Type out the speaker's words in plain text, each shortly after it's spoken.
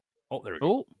Oh, there we go.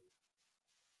 Oh.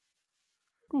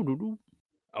 Doo-doo-doo.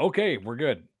 Okay, we're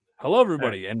good. Hello,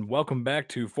 everybody, and welcome back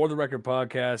to For the Record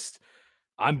podcast.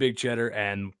 I'm Big Cheddar,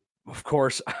 and of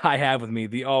course, I have with me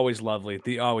the always lovely,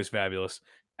 the always fabulous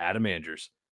Adam Andrews.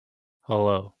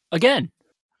 Hello. Again.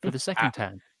 For the Ah, second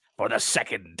time. for the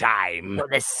second time. For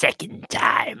the second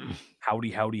time.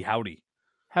 Howdy, howdy, howdy.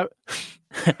 How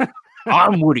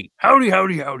I'm Woody. Howdy,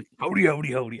 howdy, howdy. Howdy,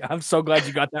 howdy, howdy. I'm so glad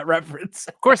you got that reference.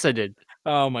 Of course I did.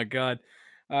 Oh, my God.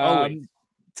 Always.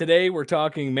 Today, we're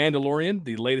talking Mandalorian,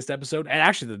 the latest episode, and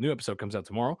actually, the new episode comes out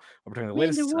tomorrow. We're talking the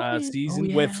latest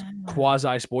season with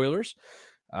quasi-spoilers,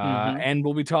 and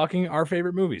we'll be talking our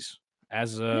favorite movies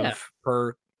as of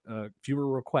per viewer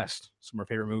request. Some of our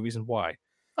favorite movies and why.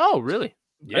 Oh, really?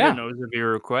 Yeah. I didn't know it was a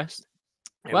viewer request.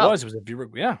 It was a viewer.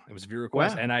 Yeah, it was a viewer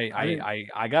request, Wow. and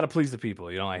I gotta please the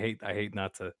people. You know, I hate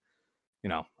not to. You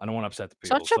know, I don't want to upset the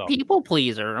people. Such a people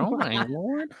pleaser. Oh my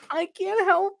lord. I can't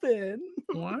help it.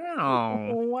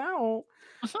 Wow.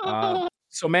 Wow.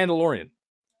 So Mandalorian.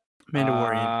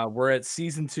 Mandalorian. We're at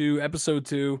season 2, episode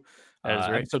 2. That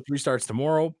is right. Episode 3 starts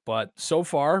tomorrow. But so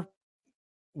far,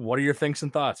 what are your thinks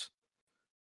and thoughts?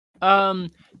 Do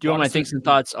you want my thinks and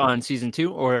thoughts on season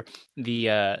 2 or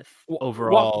the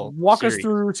overall? Walk us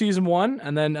through season 1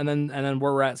 and then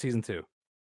where we're at season 2.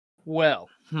 Well,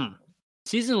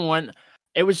 season 1,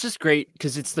 it was just great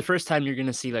because it's the first time you're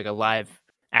gonna see like a live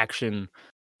action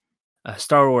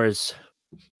Star Wars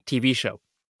TV show.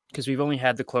 Because we've only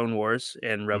had the Clone Wars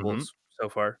and Rebels so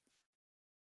far.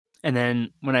 And then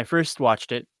when I first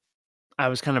watched it, I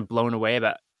was kind of blown away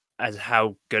about as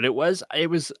how good it was. It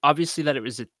was obviously that it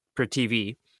was for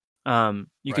TV.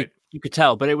 You could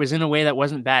tell, but it was in a way that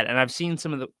wasn't bad. And I've seen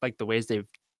some of the ways they've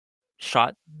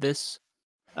shot this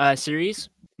series,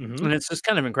 and it's just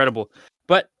kind of incredible.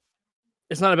 But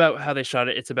it's not about how they shot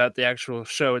it; it's about the actual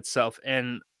show itself.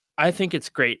 And I think it's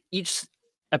great. Each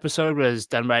episode was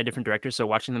done by a different director, so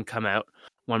watching them come out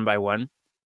one by one,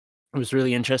 it was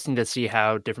really interesting to see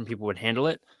how different people would handle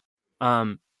it.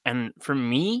 And for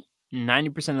me,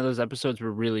 90% of those episodes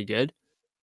were really good.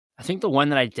 I think the one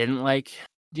that I didn't like,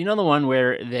 do you know the one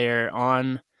where they're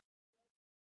on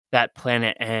that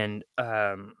planet and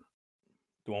the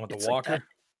one with the walker? Like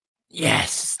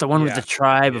yes, it's the one with the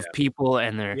tribe of people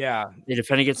and they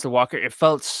defend against the walker. It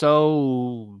felt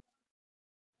so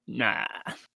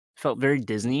felt very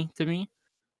Disney to me.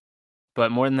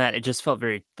 But more than that, it just felt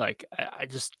very like I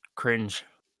just cringe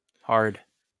hard.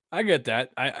 I get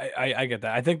that. I get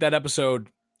that. I think that episode.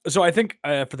 So I think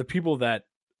for the people that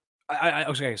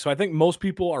okay, so I think most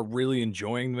people are really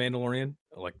enjoying The Mandalorian.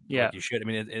 Like you should. I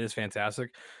mean, it is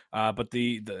fantastic. But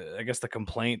the I guess the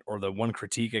complaint or the one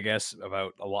critique, I guess,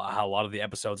 about how a lot of the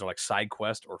episodes are like side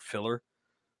quest or filler.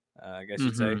 I guess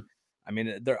you'd say. I mean,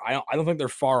 I don't think they're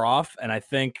far off, and I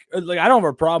think like I don't have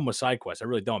a problem with side quests. I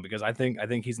really don't because I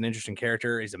think he's an interesting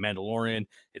character. He's a Mandalorian.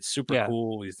 It's super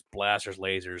cool. He's blasters,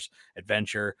 lasers,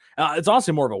 adventure. It's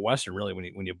honestly more of a western, really,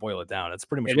 when you boil it down. It's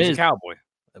pretty much he's a cowboy.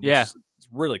 It's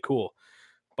really cool.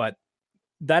 But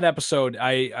that episode,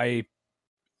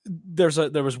 there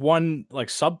was one like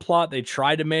subplot they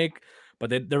tried to make,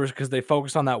 but there was because they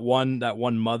focused on that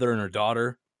one mother and her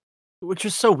daughter. Which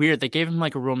was so weird. They gave him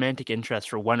like a romantic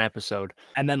interest for one episode.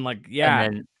 And then like,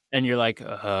 and you're like,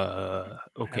 okay.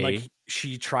 And, like,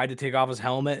 she tried to take off his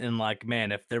helmet and like,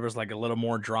 man, if there was like a little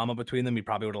more drama between them, he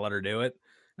probably would have let her do it.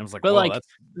 And I was like, but like the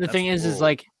that's thing cool.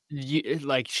 is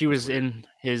like she was in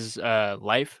his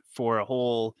life for a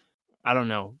whole, I don't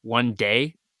know, one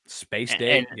day. Space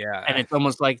day. And it's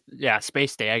almost like,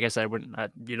 space day. I guess I wouldn't,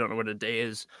 you don't know what a day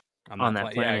is on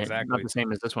that planet. Yeah, exactly. Not the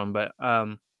same as this one, but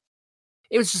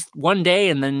it was just one day,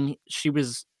 and then she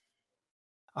was,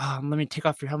 let me take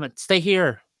off your helmet. Stay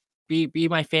here. Be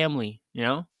my family, you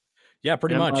know? Yeah,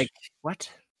 pretty much. Like, what?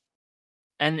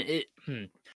 And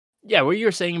what you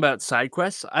were saying about side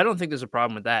quests, I don't think there's a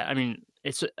problem with that. I mean,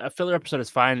 it's a filler episode is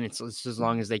fine. It's as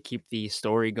long as they keep the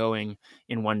story going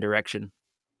in one direction.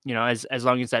 You know, as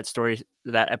long as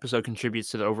that episode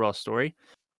contributes to the overall story.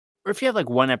 Or if you have like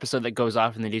one episode that goes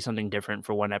off and they do something different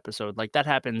for one episode, like that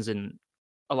happens in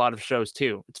a lot of shows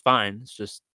too. It's fine. It's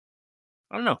just,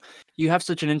 I don't know. You have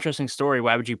such an interesting story.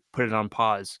 Why would you put it on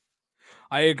pause?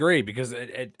 I agree because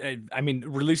I mean,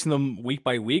 releasing them week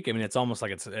by week. I mean, it's almost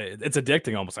like it's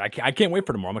addicting. Almost. I can't wait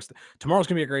for tomorrow. Tomorrow's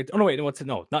gonna be a great. Oh no, wait,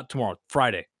 not tomorrow.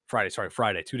 Friday. Sorry,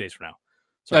 Friday. 2 days from now.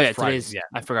 So Friday.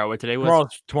 I forgot what today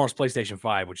was. Tomorrow's PlayStation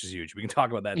 5, which is huge. We can talk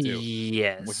about that too.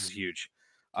 Yes, which is huge.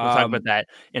 We'll talk about that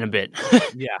in a bit.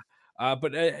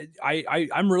 But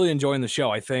I'm really enjoying the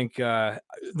show. I think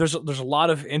there's a lot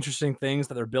of interesting things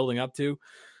that they're building up to.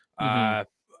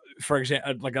 for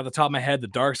example, like on the top of my head, the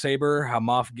Darksaber, how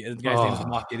the guy's name is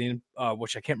Moff Gideon,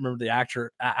 which I can't remember the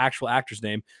actual actor's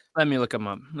name. Let me look him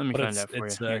up. Let me But find out for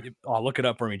you. I'll look it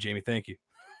up for me, Jamie. Thank you.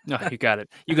 No, you got it.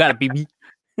 You got it, BB.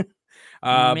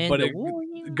 But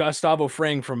Mandalorian. Gustavo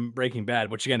Fring from Breaking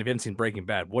Bad, which again, if you haven't seen Breaking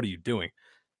Bad, what are you doing?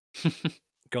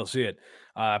 Go see it.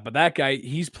 But that guy,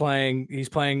 he's playing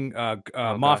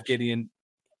Moff Gideon.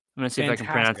 I'm gonna see if I can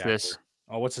pronounce Actor. this.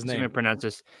 Oh, what's his See if I name? can pronounce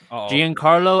this. Uh-oh.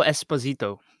 Giancarlo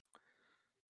Esposito.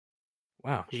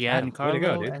 Wow. Way to go,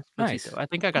 Giancarlo dude. Esposito. Nice. I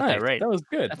think I got that right. That was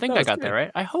good. I think I got that right.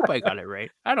 I hope I got it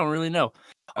right. I don't really know.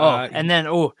 And then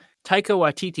Taika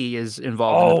Waititi is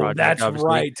involved in the project. That's obviously.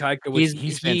 right. Taika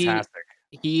he's fantastic.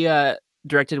 He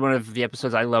directed one of the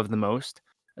episodes I love the most.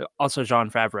 Also, Jon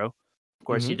Favreau. Of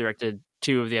course, he directed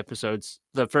 2 of the episodes.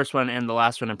 The first one and the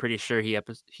last one, I'm pretty sure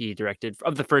he directed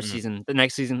of the first season. The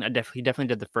next season, he definitely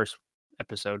did the first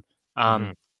episode.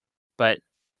 But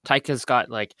Taika's got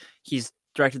he's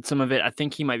directed some of it. I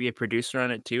think he might be a producer on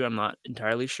it too. I'm not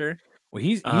entirely sure. Well,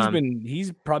 he's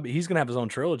gonna have his own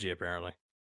trilogy apparently.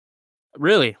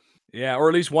 Really? Yeah, or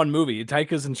at least one movie.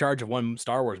 Taika's in charge of one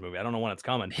Star Wars movie. I don't know when it's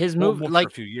coming. His movie, for a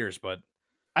few years, but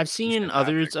I've seen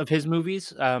others of his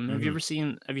movies. Have you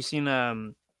seen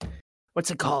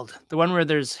what's it called? The one where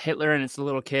there's Hitler and it's the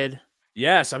little kid.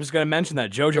 Yes, I was going to mention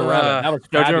that Jojo Rabbit. That was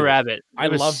Jojo fabulous. Rabbit. I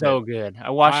loved so good. I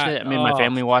watched it. I made my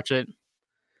family watch it.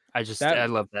 I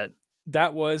love that.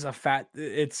 That was a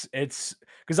it's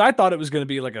because I thought it was going to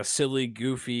be like a silly,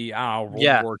 goofy, World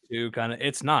War II kind of.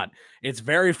 It's not. It's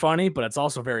very funny, but it's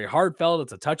also very heartfelt.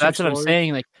 It's a touching. That's what I'm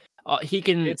saying.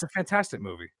 It's a fantastic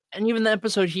movie. And even the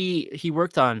episode he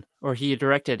worked on or he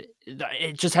directed,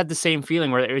 it just had the same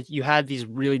feeling where you had these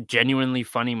really genuinely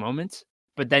funny moments,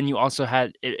 but then you also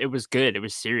had it was good. It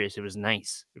was serious. It was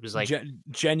nice. It was like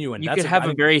genuine. You could have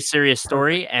a very serious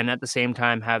story and at the same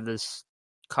time have this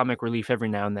comic relief every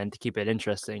now and then to keep it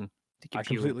interesting, to keep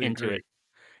you into it.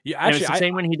 Yeah, actually, it's the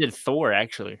same when he did Thor.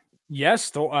 Actually, yes,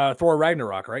 Thor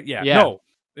Ragnarok, right? Yeah,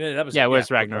 that was it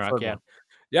was Ragnarok.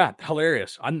 Yeah,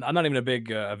 hilarious. I'm not even a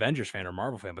big Avengers fan or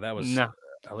Marvel fan, but that was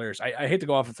hilarious. I hate to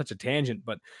go off on such a tangent,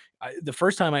 but the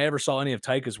first time I ever saw any of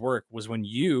Taika's work was when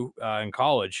you in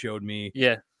college showed me.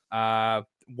 What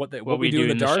we do in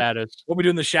the dark, shadows. What we do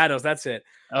in the shadows. That's it.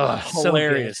 Oh,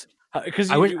 hilarious!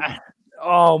 Because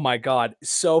oh my god,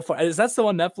 so fun! Is that still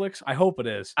on Netflix? I hope it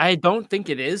is. I don't think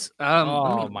it is.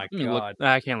 My god,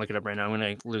 I can't look it up right now. I'm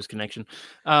gonna lose connection.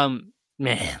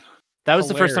 Man. That was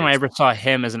the first time I ever saw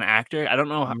him as an actor. I don't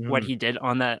know what he did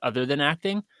on that other than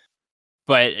acting,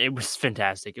 but it was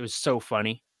fantastic. It was so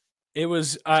funny. It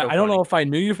was. I don't know if I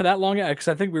knew you for that long because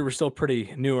I think we were still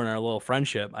pretty new in our little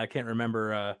friendship. I can't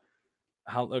remember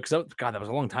how. Because that was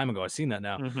a long time ago. I've seen that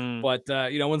now. But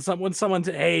when someone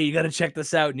hey, you got to check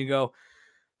this out, and you go,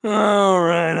 all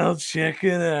right, I'll check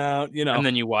it out. And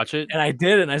then you watch it, and I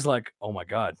did, and I was like, oh my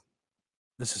god.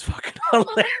 This is fucking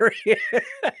hilarious.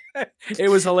 It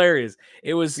was hilarious.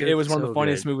 It was one of the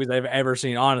funniest movies I've ever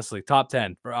seen. Honestly, top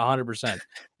 10 for 100%.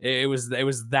 It was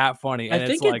that funny. And I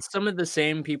think it's some of the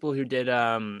same people who did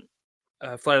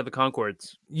Flight of the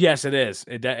Conchords. Yes, it is.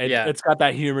 It's got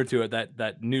that humor to it.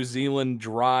 That New Zealand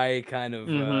dry kind of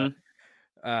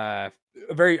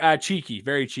very cheeky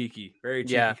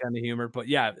kind of humor. But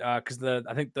because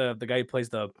I think the guy who plays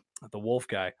the wolf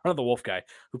guy, not the wolf guy,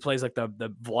 who plays like the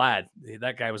Vlad,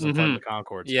 that guy was in Flight of the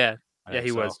Conchords.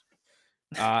 He was.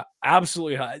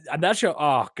 Absolutely. And that show,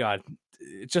 oh god,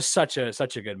 it's just such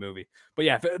a good movie. But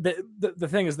yeah, the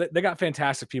thing is that they got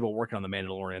fantastic people working on the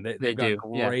Mandalorian. They've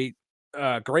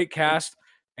got great cast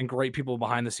and great people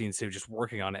behind the scenes too, just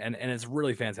working on it, and it's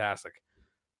really fantastic.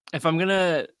 If I'm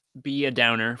gonna be a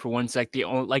downer for one sec,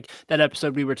 that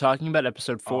episode we were talking about,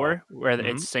 episode 4, where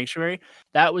it's Sanctuary,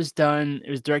 that was done. It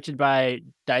was directed by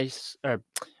Bryce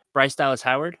Dallas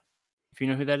Howard. If you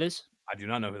know who that is. I do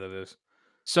not know who that is.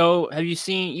 So have you've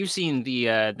seen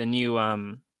the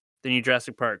new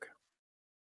Jurassic Park?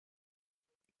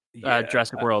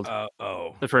 Jurassic World.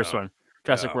 The first one,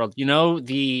 Jurassic World. You know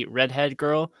the redhead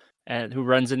girl who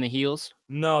runs in the heels?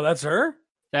 No, that's her.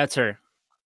 That's her.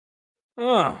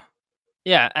 Oh.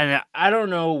 Yeah, and I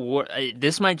don't know what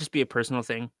this might just be a personal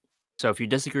thing. So if you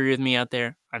disagree with me out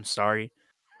there, I'm sorry.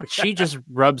 But she just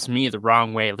rubs me the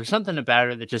wrong way. There's something about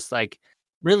her that just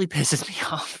really pisses me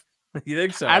off. You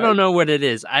think so? I don't know what it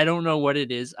is. I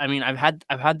mean, I've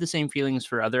had the same feelings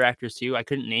for other actors too. I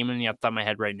couldn't name any off the top of my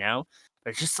head right now,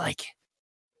 but it's just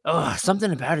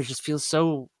something about it just feels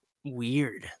so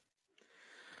weird.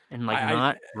 and like I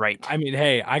not right. I mean,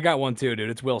 hey, I got one too, dude.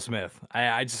 It's Will Smith.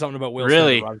 I just something about Will Smith.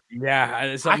 Really? Yeah,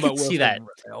 it's I something could about Will see Smith. that.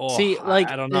 Oh, See, I like,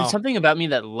 don't there's know. something about me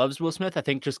that loves Will Smith, I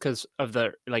think just because of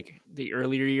the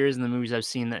earlier years and the movies I've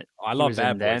seen that I he love was in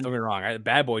Bad Boys. then. Don't get me wrong.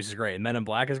 Bad Boys is great, and Men in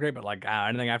Black is great, but like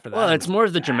anything after Well, that, I'm it's just more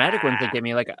of the like, dramatic ones that get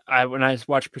me, like, when I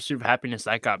watched Pursuit of Happiness,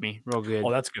 that got me real oh, good.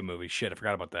 that's a good movie. Shit, I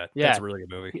forgot about that. That's Yeah. a really good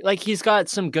movie. He's got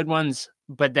some good ones,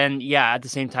 but then, yeah, at the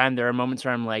same time, there are moments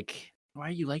where I'm like, "Why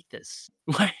are you like this?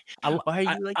 Why are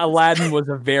you like this?" Aladdin was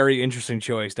a very interesting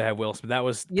choice to have Will Smith. That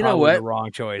was You know probably the what?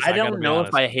 wrong choice. I I got to don't be know if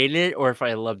honest. I hated it or if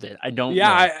I loved it. I don't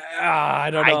Yeah, know. I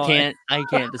don't know. I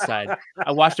can't decide.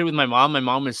 I watched it with my mom. My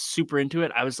mom was super into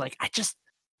it. I was like,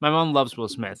 my mom loves Will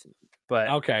Smith, but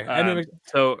Okay, I mean,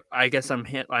 so I guess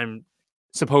I'm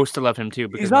supposed to love him too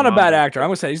he's because my not a mom bad does. actor. But I'm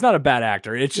gonna say he's not a bad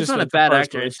actor. It's he's just not a like for bad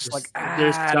actor. personal. It's It's just like just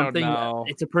there's I don't something. know.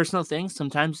 It's a personal thing.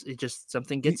 Sometimes it just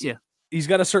something gets He, you. he's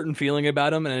got a certain feeling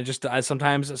about him, and it just I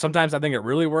sometimes I think it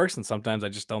really works, and sometimes I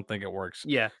just don't think it works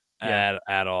Yeah, yeah.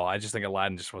 at all. I just think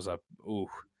Aladdin just was a ooh.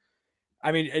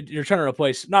 I mean, you're trying to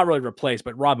replace, not really replace,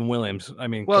 but Robin Williams. I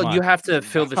mean, Well, come you on. have to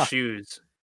fill the shoes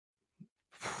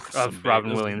of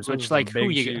Robin Williams, Those are which some like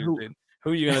big shoes, dude.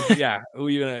 Who you gonna? Yeah,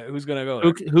 who's gonna go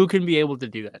there? who can be able to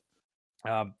do that?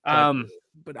 Um, but Um,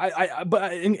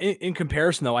 but in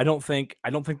comparison though, I don't think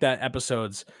that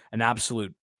episode's an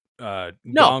absolute no,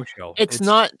 gong show. it's It's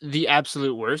not the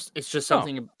absolute worst. It's just no,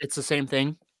 something. It's the same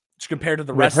thing it's compared to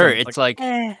the with rest of her. them. It's like It's like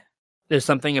eh. there's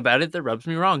something about it that rubs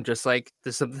me wrong, just like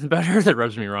there's something about her that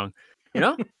rubs me wrong. You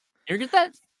know? You ever get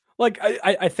that? Like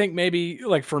I think maybe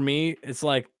like for me, it's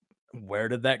like where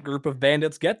did that group of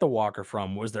bandits get the walker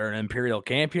from? Was there an imperial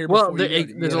camp here Well, before? You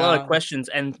there's you a lot of know? questions,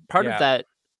 and part of Yeah, that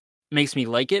makes me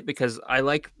like it because I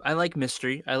like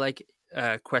mystery. I like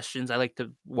questions. I like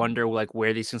to wonder like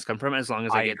where these things come from as long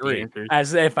as I I get the agree. answers.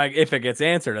 As if it gets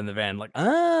answered in the van, like,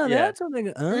 Yeah. that's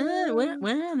something.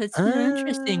 Well, that's super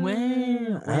interesting.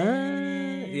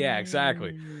 Yeah,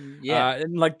 exactly. Yeah.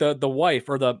 And like the wife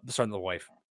or the wife.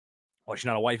 Well, she's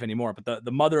not a wife anymore, but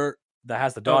the mother that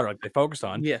has the Oh, daughter, like they focused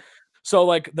on. yeah. So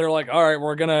like they're like, all right,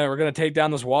 we're gonna take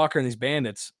down this walker and these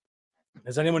bandits.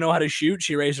 Does anyone know how to shoot?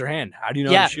 She raised her hand. How do you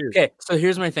know how to Yeah. shoot? Okay. So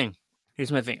here's my thing.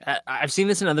 Here's my thing. I've seen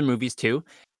this in other movies too.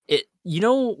 You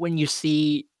know, when you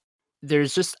see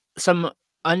there's just some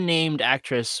unnamed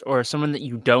actress or someone that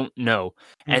you don't know,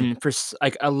 Mm, and for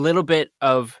like a little bit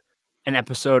of an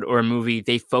episode or a movie,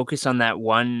 they focus on that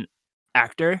one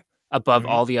actor above mhm,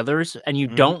 all the others, and you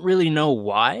mhm, don't really know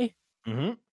why.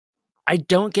 mhm. I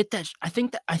don't get that. I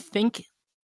think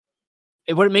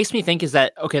what it makes me think is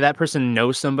that okay, that person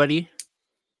knows somebody,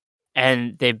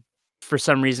 and they for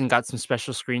some reason got some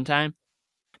special screen time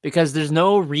because there's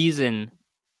no reason.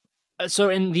 So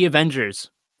in the Avengers,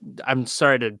 I'm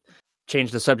sorry to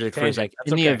change the subject for a Tangent. sec.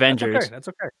 That's okay. That's okay. That's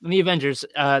okay. In the Avengers,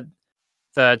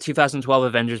 the 2012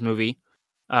 Avengers movie,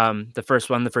 the first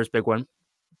one, the first big one.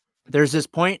 There's this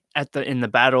point in the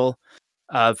battle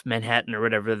of Manhattan or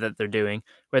whatever that they're doing,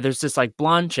 where there's this like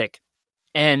blonde chick,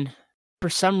 and for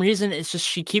some reason, it's just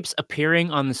she keeps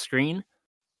appearing on the screen,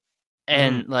 Mhm.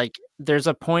 and like there's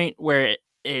a point where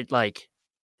it like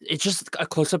it's just a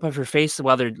close up of her face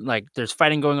while there's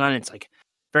fighting going on. It's like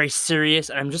very serious,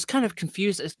 and I'm just kind of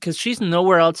confused because she's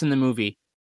nowhere else in the movie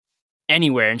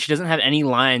anywhere, and she doesn't have any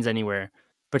lines anywhere.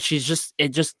 But they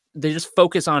just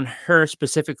focus on her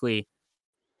specifically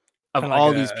of Kinda like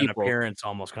all these an people. appearance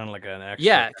almost, kinda like an extra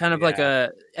Yeah, kind kinda of like yeah.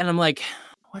 and I'm like,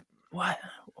 what, what,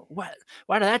 what?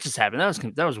 Why did that just happen?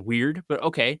 That was weird, but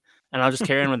okay. And I'll just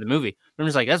carry on with the movie. I'm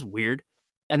just like, that's weird,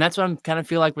 and that's what I'm kind of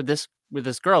feel like with this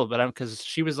girl, but I'm because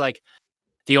she was like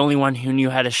the only one who knew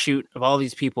how to shoot of all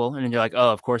these people, and then you're like,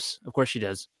 oh, of course she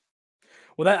does.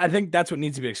 Well, I think that's what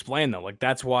needs to be explained though. Like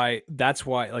that's why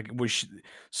like was she,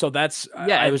 so that's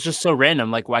Yeah, it was just so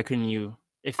random. Like, why couldn't you?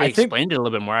 If they I think explained it a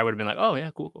little bit more, I would have been like, oh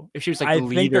yeah, cool, cool. If she was like the I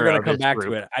think they're leader gonna of come this back to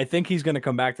group, it. I think he's gonna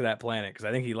come back to that planet because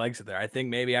I think he likes it there. I think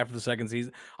maybe after the second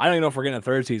season, I don't even know if we're getting a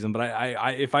third season, but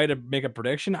if I had to make a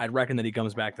prediction, I'd reckon that he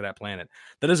comes back to that planet.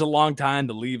 That is a long time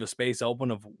to leave a space open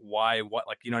of why, what,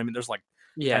 like you know what I mean. There's like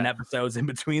 10 yeah, episodes in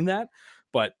between that,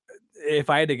 but if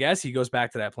I had to guess, he goes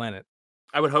back to that planet.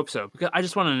 I would hope so because I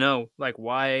just want to know like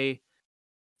why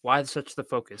such the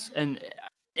focus? And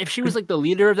if she was Because like the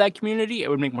leader of that community, it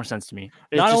would make more sense to me.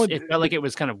 not only It felt like it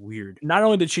was kind of weird. not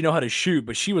only did she know how to shoot,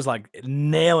 but she was like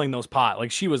nailing those pot.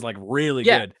 Like she was like really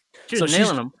Yeah, good. she was So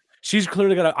nailing them. she's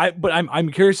clearly got but I'm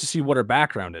curious to see what her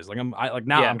background is. Like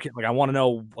now Yeah, like I want to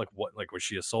know like what like was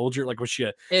she a soldier? Like was she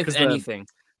a if because anything,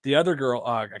 the other girl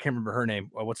I can't remember her name.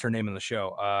 What's her name in the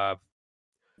show?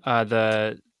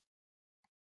 the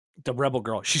The rebel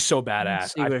girl, she's so Let's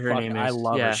badass. see what her name I is.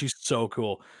 love her. Yeah. She's so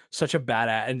cool. Such a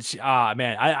badass, and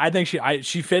man, I think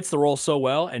she fits the role so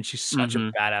well, and she's such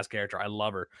a badass character. I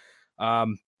love her.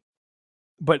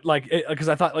 But like, because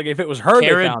I thought like if it was her they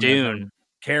Cara found there, then Dune.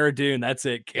 Cara Dune. That's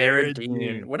it. Cara Cara Dune.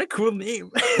 Dune. What a cool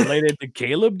name. Related to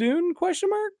Caleb Dune? Question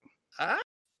mark. Ah.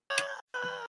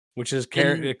 Which is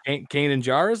In Kane and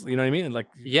Jars. You know what I mean? Like,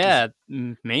 yeah,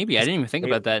 maybe. I didn't even think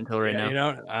yeah, about that until right now. you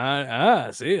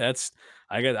know. See, that's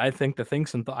I think the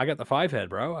things and I got the 5 head,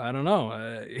 bro. I don't know.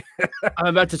 I'm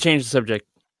about to change the subject.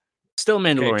 Still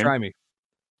Okay, Mandalorian. try me.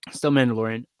 Still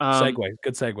Mandalorian. Segue.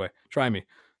 Good segue. Try me.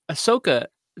 Ahsoka,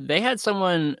 they had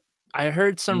someone. I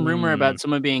heard some rumor Mm. about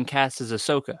someone being cast as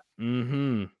Ahsoka,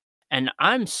 Mm-hmm. and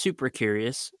I'm super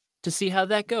curious to see how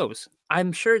that goes.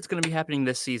 I'm sure it's going to be happening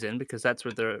this season because that's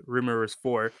what the rumor was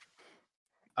for.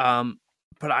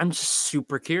 But I'm just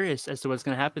super curious as to what's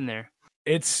going to happen there.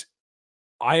 It's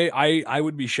I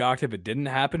would be shocked if it didn't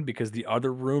happen because the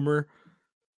other rumor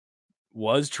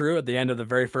was true at the end of the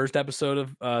very first episode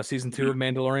of season 2 of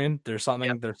Mandalorian. There's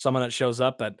Yep. someone that shows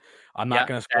up that I'm not Yeah,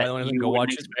 gonna that spoil anything. you Go wouldn't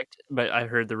watch it. expect, but I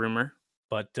heard the rumor.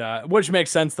 But which makes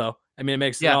sense though. I mean,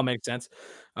 it Yeah, all makes sense.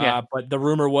 yeah. But the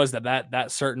rumor was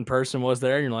that certain person was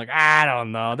there, and you're like, I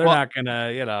don't know. They're Well, not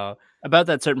gonna, about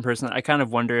that certain person, I kind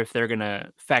of wonder if they're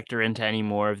gonna factor into any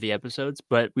more of the episodes,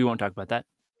 but we won't talk about that.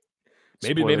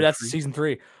 maybe Spoiler that's free. season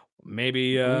 3.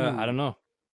 Maybe I Ooh. don't know.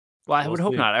 Well, I We'll would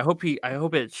hope see. not. I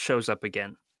hope it shows up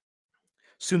again.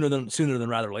 Sooner than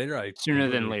rather later. I Sooner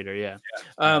than completely later, yeah.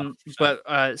 yeah, 100%.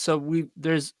 But so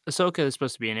there's Ahsoka is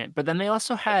supposed to be in it, but then they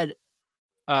also had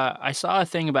I saw a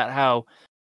thing about how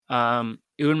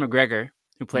Ewan McGregor,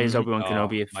 who plays Mhm. Obi-Wan Oh,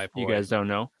 Kenobi, if my you boy, guys don't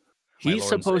know, my he's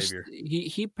Lord and supposed Savior.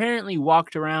 he apparently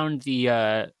walked around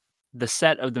the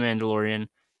set of The Mandalorian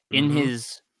in Mhm.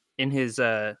 his in his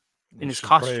uh in his His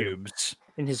costume, robes.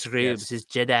 in his robes, Yes. his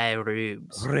Jedi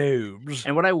robes. Robes.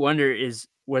 And what I wonder is,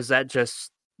 was that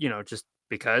just, just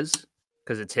because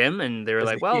it's him and they were 'Cause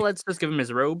like, well, let's just give him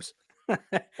his robes? he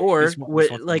Or just wants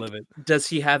to like, live it. does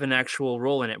he have an actual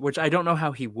role in it? Which I don't know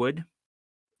how he would,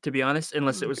 to be honest,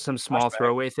 unless it was some small Flashback.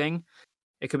 throwaway thing.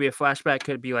 It could be a flashback,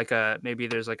 could be like maybe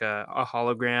there's like a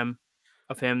hologram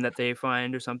of him that they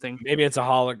find or something. Maybe it's a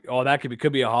oh, that could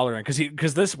be a hologram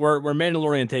because this where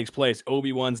Mandalorian takes place,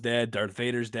 Obi-Wan's dead, Darth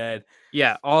Vader's dead.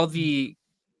 Yeah, well,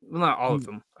 not all of Mm,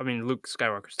 them. I mean, Luke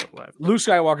Skywalker's still alive. Luke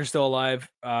Skywalker's still alive.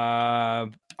 I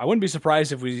wouldn't be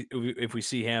surprised if we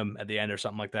see him at the end or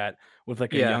something like that with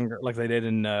like a Yeah. younger like they did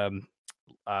in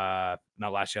not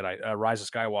Last Jedi, Rise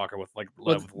of Skywalker with Well,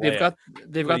 with Leia.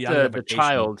 they've With a got the youngification.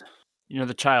 child,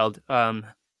 the child,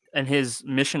 and his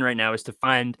mission right now is to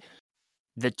find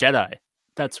the Jedi.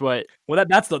 That's what. Well,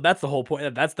 that's the whole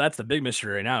point. That's the big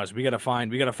mystery right now is we gotta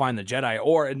find the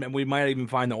Jedi, and we might even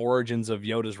find the origins of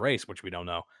Yoda's race, which we don't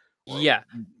know. Or Yeah,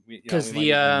 we because might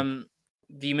even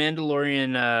the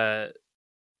Mandalorian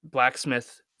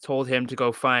blacksmith told him to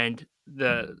go find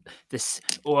this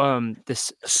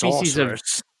species of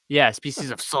sorcerers.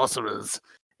 species of sorcerers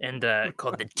and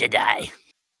called the Jedi.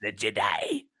 The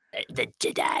Jedi. The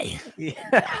Jedi.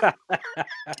 Yeah.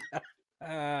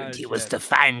 And he was Shit. to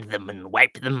find them and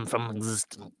wipe them from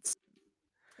existence.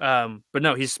 But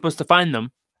no, he's supposed to find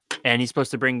them, and he's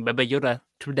supposed to bring Baba Yoda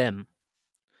to them.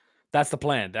 That's the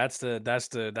plan. That's I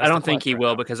the don't think quest he right will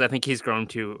now. because I think he's grown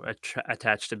too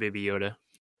attached to Baby Yoda.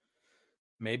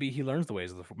 Maybe he learns the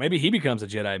ways of the Force. Maybe he becomes a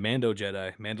Jedi,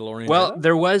 Mandalorian Well,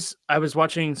 Jedi. I was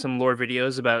watching some lore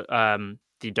videos about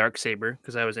the dark saber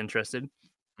because I was interested,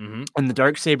 Mm-hmm. and the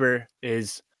dark saber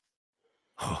is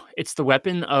it's the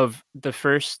weapon of the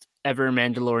first ever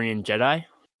Mandalorian Jedi,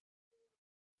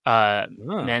 Huh.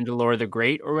 Mandalore the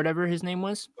Great or whatever his name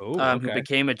was, Oh, who okay.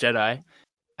 became a Jedi.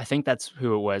 I think that's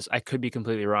who it was. I could be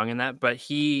completely wrong in that, but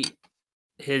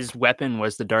his weapon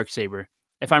was the dark saber.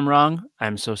 If I'm wrong,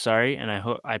 I'm so sorry, and I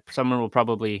hope someone will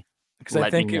probably Because I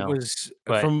let me think it know. was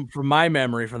But from my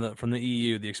memory from the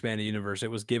EU, the expanded universe.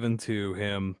 It was given to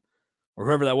him or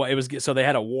whoever that was. It was so they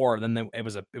had a war. Then it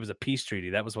was a peace treaty.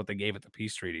 That was what they gave it, the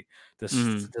peace treaty, to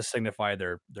signify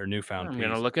their newfound I'm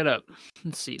gonna peace. look it up.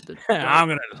 Let's see the dark I'm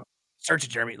gonna search it,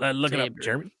 Jeremy. Look it up,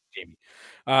 saber. Jamie.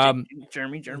 Um,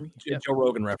 Jeremy. Yep. Joe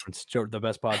Rogan reference. The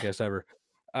best podcast ever.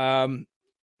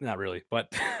 Not really, but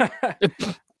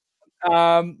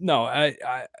no,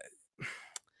 I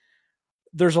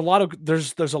there's a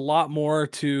lot more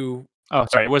to. Oh,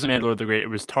 sorry, it wasn't Mandalore the Great. It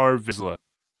was Tar Vizsla,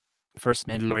 first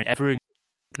Mandalorian ever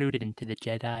included into the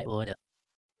Jedi Order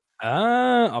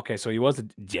Okay, so he was a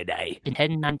Jedi. in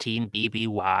 1019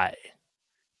 BBY.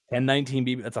 1019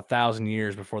 BB. That's 1,000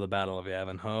 years before the Battle of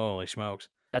Yavin. Holy smokes!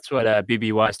 That's what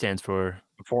BBY stands for.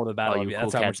 Before the All Battle of you Yavin. cool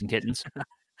That's how cats much. and kittens.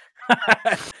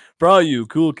 For all you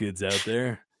cool kids out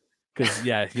there, because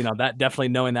yeah, that definitely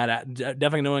knowing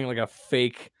definitely knowing like a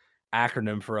fake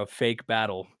acronym for a fake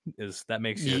battle that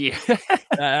makes you Yeah.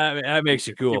 that makes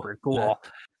you cool. Super cool.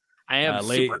 I am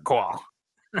super cool.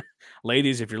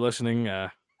 Ladies, if you're listening,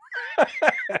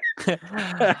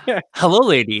 Hello,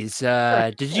 ladies.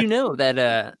 Did you know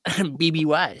that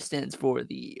BBY stands for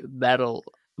the battle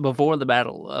before the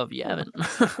Battle of Yavin?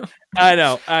 I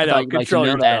know. I thought you'd like to Control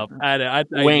know that. yourself. I know.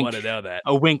 I Wink. want to know that.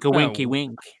 A wink, a Oh, winky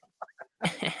wink.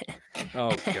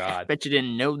 oh God. Bet you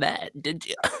didn't know that, did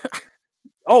you?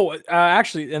 Oh,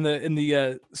 actually, in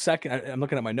the second, I'm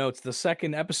looking at my notes. The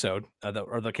second episode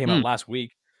that came out last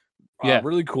week. Yeah.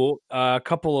 Really cool. A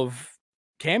couple of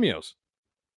cameos.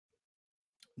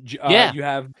 Yeah. You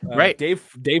have Right. Dave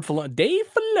Filoni. Dave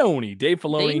Filoni. Dave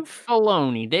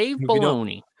Filoni. Dave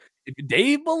Filoni.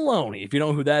 If you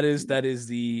know who that is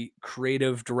the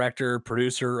creative director,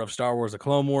 producer of Star Wars: The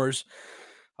Clone Wars,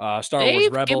 Star Wars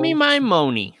Dave, give me Rebels, my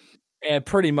money. and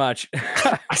pretty much.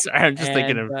 Sorry, I'm just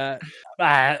thinking of. Wow,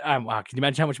 can you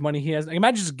imagine how much money he has? Like,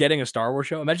 imagine just getting a Star Wars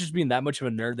show. Imagine just being that much of a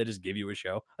nerd they just give you a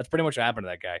show. That's pretty much what happened to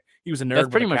that guy. He was a nerd That's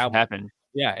with pretty a much what cowboy. happened.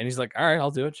 Yeah, and he's like, all right,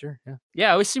 I'll do it. Sure, yeah. Yeah,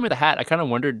 I always see him with a hat. I kind of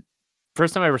wondered.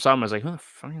 First time I ever saw him, I was like, "Who the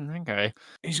fuck is that guy?"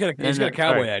 He's got a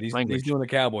cowboy hat. He's language. doing the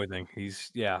cowboy thing.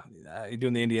 He's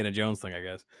doing the Indiana Jones thing, I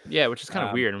guess. Yeah, which is kind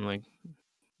of weird. I'm like,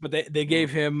 but they gave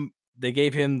him they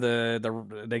gave him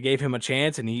they gave him a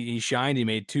chance, and he shined. He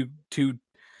made two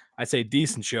I'd say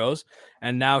decent shows,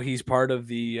 and now he's part of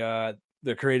the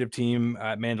creative team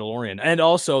at Mandalorian, and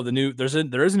also there is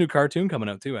a new cartoon coming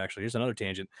out too. Actually, here's another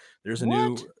tangent. There's a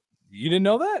new. You didn't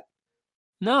know that?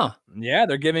 No. Yeah,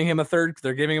 they're giving him a third.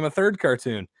 They're giving him a third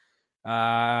cartoon.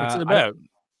 What's it about?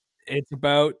 It's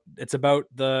about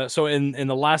in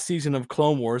the last season of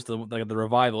Clone Wars, the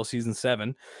revival, season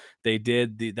 7, they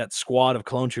did that squad of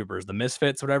clone troopers, the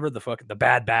Misfits, whatever, the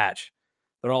Bad Batch.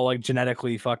 They're all like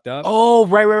genetically fucked up. Oh,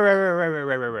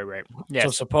 right. Yes.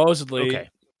 So supposedly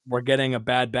we're getting a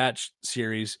Bad Batch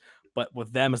series, but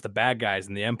with them as the bad guys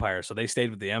in the Empire. So they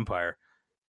stayed with the Empire.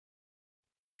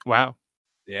 Wow.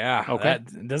 Yeah. Okay.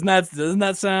 Doesn't that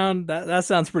sound that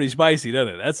sounds pretty spicy,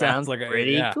 doesn't it? That sounds like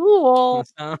pretty cool.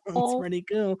 That sounds pretty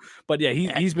cool. But yeah,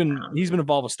 he's been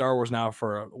involved with Star Wars now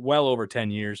for well over 10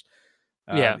 years.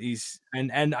 Yeah. He's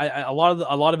a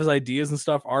lot of his ideas and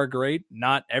stuff are great.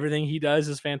 Not everything he does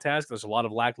is fantastic. There's a lot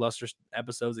of lackluster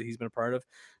episodes that he's been a part of.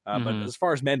 But as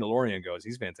far as Mandalorian goes,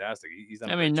 he's fantastic. He's done.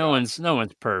 I mean, no one's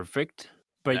perfect,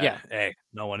 but yeah. Hey,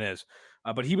 no one is.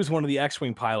 But he was one of the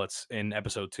X-Wing pilots in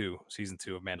episode 2, season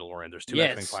 2 of Mandalorian. There's 2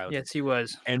 X-Wing pilots. Yes, he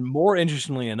was. And more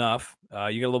interestingly enough,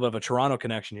 you get a little bit of a Toronto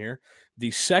connection here.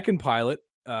 The second pilot,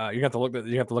 you have to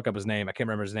look up his name. I can't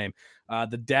remember his name.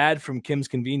 The dad from Kim's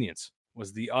Convenience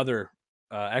was the other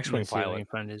X-Wing pilot. I can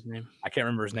find his name. I can't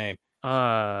remember his name.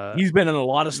 He's been in a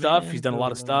lot of stuff. He's done a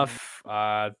lot of stuff.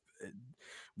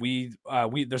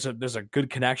 There's a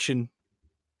good connection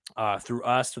through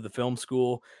the film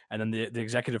school, and then the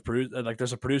executive producer. Like,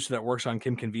 there's a producer that works on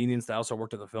Kim Convenience that also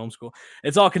worked at the film school.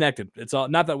 It's all connected. It's all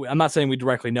not that I'm not saying we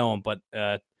directly know him, but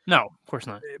no, of course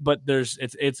not. But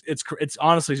it's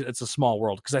honestly it's a small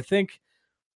world, because I think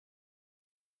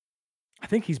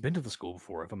he's been to the school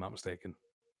before, if I'm not mistaken.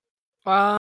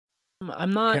 I'm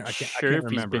not sure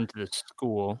if he's been to the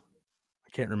school. I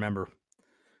can't remember.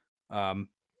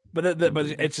 But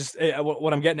it's just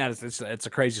what I'm getting at is it's a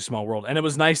crazy small world, and it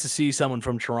was nice to see someone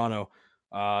from Toronto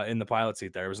in the pilot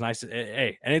seat there. It was nice.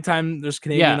 Hey, anytime there's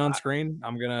Canadian on screen,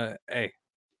 I'm gonna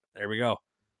there we go.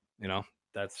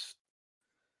 It's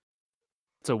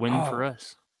a win for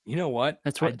us. You know what?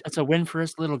 That's a win for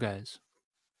us little guys.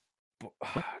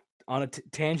 On a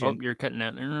tangent. Oh, you're cutting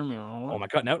out. Oh, am I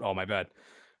cutting out? Oh, my bad.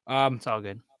 It's all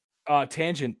good.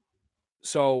 Tangent.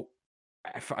 So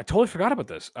I totally forgot about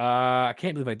this. I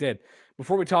can't believe I did.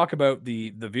 Before we talk about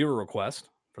the viewer request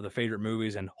for the favorite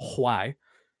movies and why,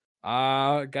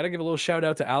 gotta give a little shout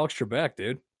out to Alex Trebek,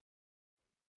 dude.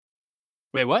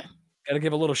 Wait, what? Gotta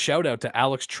give a little shout out to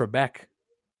Alex Trebek.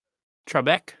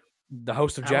 Trebek? The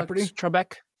host of Jeopardy?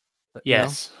 Trebek?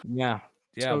 Yes. Yeah.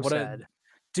 So what sad.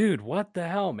 Dude, what the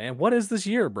hell, man? What is this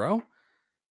year, bro?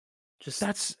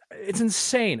 It's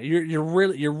insane. You're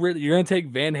gonna take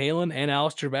Van Halen and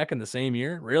Alex Trebek in the same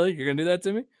year? Really? You're gonna do that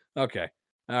to me? Okay.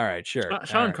 All right, sure.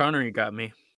 Sean Connery got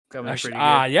me. Got me pretty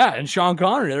good. Yeah, and Sean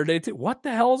Connery the other day too. What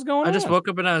the hell is going on? I just woke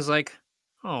up and I was like,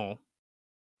 oh.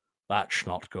 That's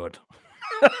not good.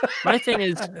 My thing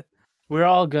is, we're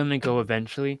all gonna go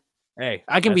eventually. Hey,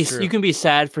 you can be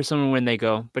sad for someone when they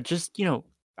go, but just,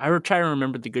 I would try to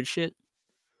remember the good shit.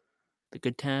 The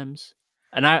good times.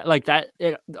 And I like that.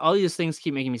 All these things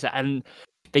keep making me sad, and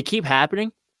they keep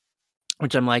happening.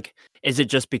 which I'm like, is it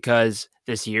just because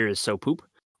this year is so poop,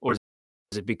 or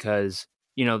is it because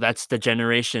that's the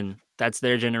generation, that's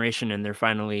their generation, and they're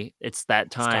finally it's that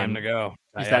It's time to time, go.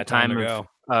 it's Yeah, that time to time of go.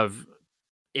 of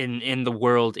in the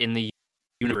world, in the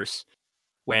universe,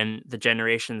 when the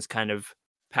generations kind of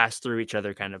pass through each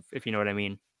other, kind of, if you know what I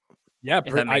mean, Yeah,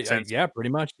 if that makes I sense. yeah, pretty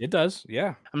much. It does. Yeah.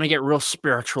 I'm gonna get real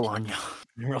spiritual on you.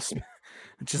 Real I'm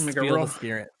gonna just get feel the real.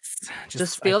 spirits.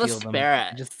 Just I feel the feel them.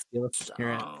 spirit. Just feel the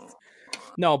spirit. So,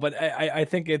 No, but I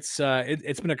think it's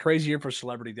been a crazy year for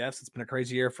celebrity deaths. It's been a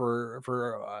crazy year for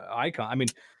icon. I mean,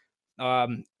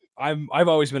 um, I've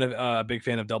always been a big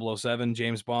fan of 007,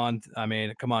 James Bond. I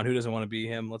mean, come on, who doesn't want to be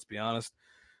him? Let's be honest.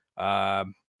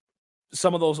 Um,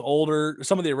 some of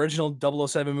the original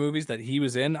 007 movies that he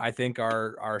was in, I think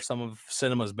are some of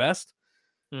cinema's best.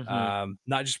 mhm.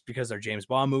 Not just because they're James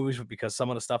Bond movies, but because some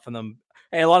of the stuff in them,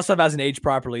 hey, a lot of stuff hasn't aged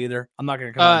properly either. I'm not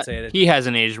gonna come out and say it. He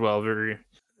hasn't aged well. Very.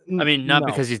 I mean, not No,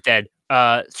 because he's dead.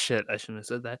 Shit, I shouldn't have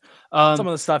said that. some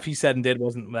of the stuff he said and did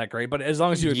wasn't that great. But as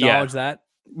long as you Yeah. acknowledge that,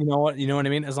 you know what I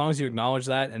mean. As long as you acknowledge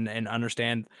that and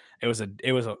understand it was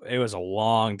a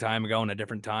long time ago in a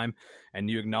different time, and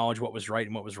you acknowledge what was right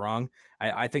and what was wrong.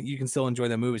 I think you can still enjoy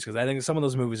the movies because I think some of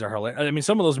those movies are hilarious. I mean,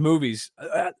 some of those movies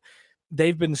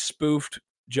they've been spoofed,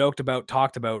 joked about,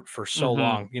 talked about for so Mhm.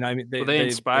 long. You know, I mean, Well, they they well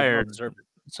inspired deserved it.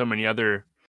 so many other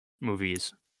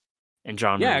movies and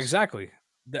Yeah, genres. exactly.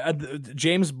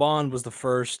 James Bond was the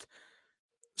first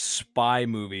spy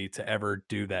movie to ever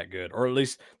do that good, or at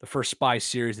least the first spy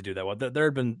series to do that well. There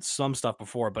had been some stuff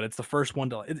before, but it's the first one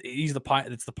to. It's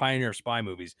the pioneer of spy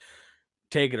movies.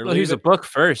 Take it or Well, he leave was a it. book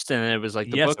first, and it was like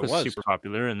the Yes, book it was was super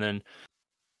popular, and then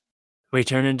we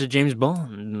turned into James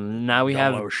Bond. And now we Double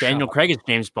have O Daniel Seven. Craig as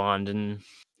James Bond, and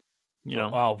you know.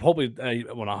 Well, hopefully,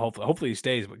 hopefully he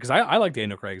stays because I like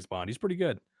Daniel Craig's Bond. He's pretty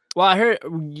good. Well, I heard.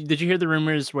 Did you hear the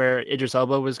rumors where Idris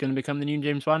Elba was going to become the new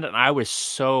James Bond? And I was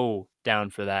so down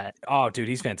for that. Oh, dude,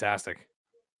 he's fantastic.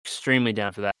 Extremely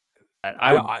down for that. I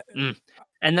I, would, I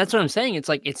and that's what I'm saying. It's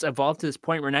like it's evolved to this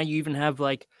point where now you even have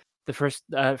like the first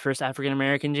African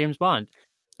American James Bond,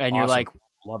 and you're awesome, like,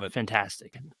 love it.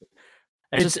 fantastic.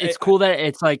 It's It's cool that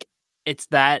it's like it's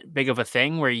that big of a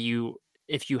thing where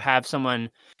if you have someone,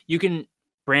 you can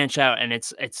branch out, and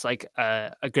it's like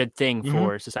a good thing mhm.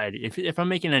 for society. If I'm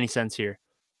making any sense here.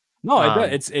 No, it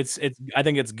does. Um. It's. I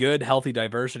think it's good, healthy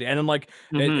diversity, and then like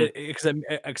Mhm.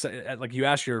 because like you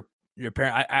asked your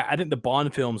parent. I think the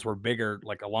Bond films were bigger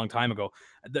like a long time ago.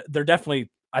 They're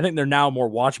definitely. I think they're now more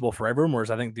watchable for everyone, whereas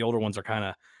I think the older ones are kind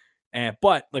of.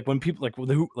 But like when people like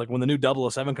when the new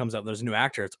 007 comes out, there's a new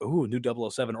actor. It's new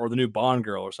 007 or the new Bond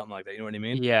girl or something like that. You know what I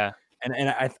mean? Yeah. And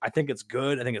I think it's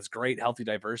good. I think it's great, healthy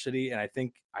diversity, and I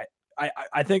think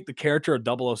the character of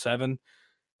 007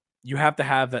 you have to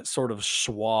have that sort of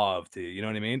suave to you, you know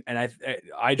what I mean? And I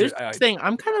Here's just the thing,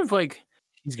 I'm kind of like,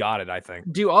 he's got it, I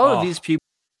think. do all of Oh, these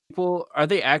people, are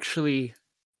they actually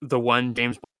the one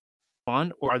James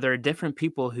Bond, or are there different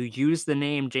people who use the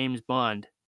name James Bond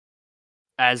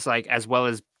as, like, as well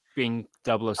as being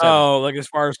 007? like as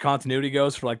far as continuity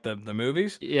goes for like the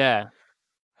movies, Yeah.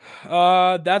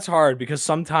 that's hard because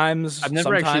I've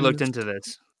never actually looked into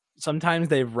this. sometimes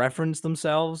they reference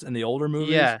themselves in the older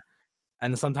movies, Yeah.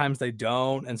 and sometimes they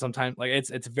don't, and sometimes like Like,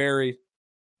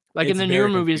 in it's the newer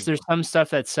very movies, confusing. there's some stuff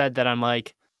that's said that I'm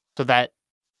like, "So that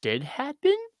did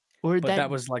happen? Or But that that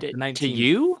was like the did to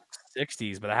you?"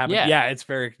 1960s, but it happened. Yeah, Yeah, it's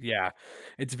very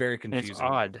and it's confusing.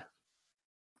 odd.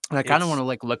 And I kinda It's wanna,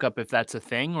 like, look up if that's a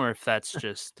thing or if that's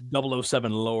just.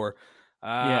 007 lore.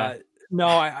 Yeah. No,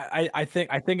 I think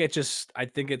it just I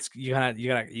think it's you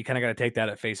kinda gotta take that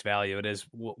at face value. It is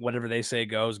whatever they say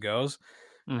goes. Mhm.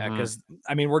 Because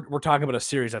I mean, we're talking about a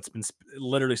series that's been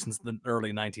literally since the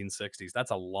early 1960s.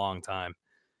 That's a long time.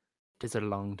 It's a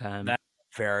long time. That's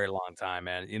a very long time,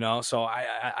 man. You know, so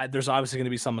there's obviously going to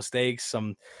be some mistakes,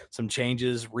 some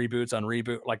changes, reboots on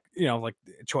reboot, like like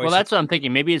Well, choices. that's what I'm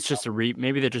thinking. Maybe it's just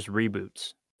maybe they're just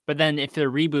reboots. But then if they're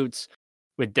reboots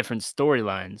with different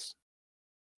storylines,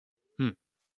 hmm,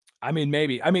 I mean,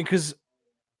 maybe. I mean,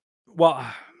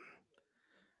 well,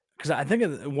 because I think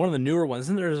one of the newer ones,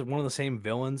 isn't there one of the same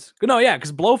villains? No, yeah,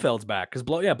 because Blofeld's back. Because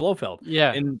Blofeld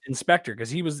yeah, in Inspector, because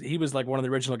he was like one of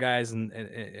the original guys and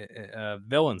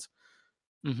villains.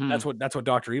 mhm, That's what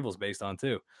Doctor Evil's based on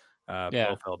too. yeah.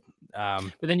 Blofeld.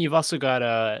 But then you've also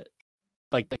got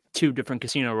like the two different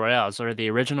Casino Royales, or the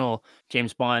original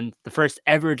James Bond. The first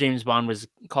ever James Bond was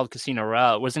called Casino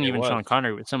Royale. It wasn't It even was. Sean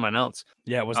Connery, it was someone else.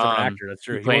 Yeah, it was a different actor. That's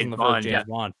Who true. He wasn't played the first Bond? Yeah, James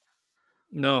Bond.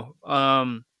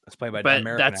 no, It's played by an but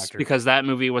American that's actor. because that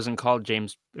movie wasn't called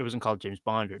James. It wasn't called James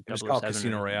Bond or It was Double O called Seven or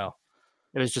Casino anything. Royale.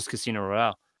 It was just Casino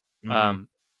Royale. Mhm. Um,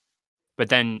 But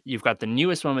then you've got the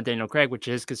newest one with Daniel Craig, which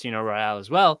is Casino Royale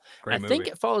as well. Great I think movie.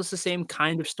 it follows the same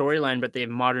kind of storyline, but they've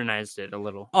modernized it a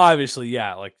little. Obviously,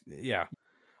 yeah, yeah. I've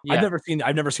Yeah.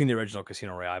 never seen the original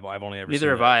Casino Royale. I've only ever Neither seen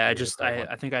have I. the Daniel Craig one.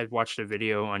 I think I watched a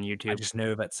video on I YouTube. just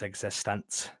know of its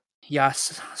existence.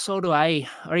 Yes, so do I.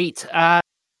 All right.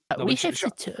 No, We but have to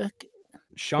talk.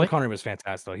 Sean What? Connery was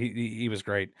fantastic, though. He was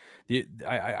great.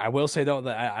 I will say though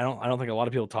that I don't think a lot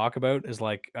of people talk about is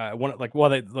like one like well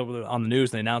they on the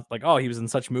news they announced like, oh, he was in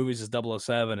such movies as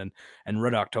 007 and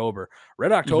Red October.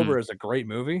 Red October is a great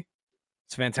movie.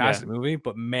 It's a Yeah. fantastic movie,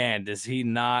 but man, does he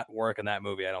not work in that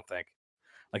movie? I don't think.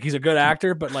 Like he's a good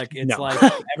actor, but like it's No. like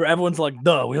everyone's like,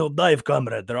 "Duh, we'll dive,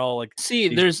 comrade." They're all like See,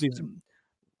 these he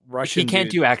Russian can't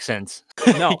dudes. do accents. No,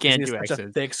 He because he can't has do such a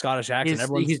accents. thick Scottish accent.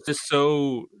 Everyone's He's just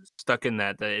so stuck in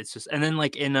that it's just and then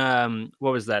like in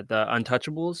what was that? The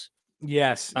Untouchables?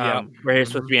 yes, yep. Where he's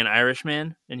supposed Mhm. to be an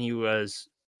Irishman and he was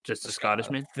just a Scottish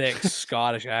man. Thick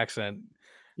Scottish accent.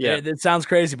 Yeah. It sounds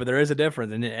crazy, but there is a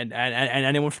difference, and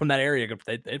anyone from that area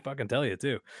they fucking tell you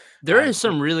too. There is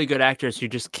some really good actors who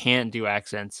just can't do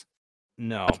accents.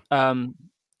 No,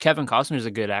 Kevin Costner's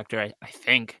a good actor, I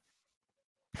think.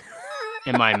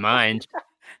 In my mind,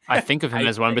 I think of him I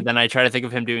as one, but think. then I try to think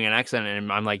of him doing an accent,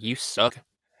 and I'm like, "You suck."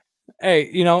 Hey,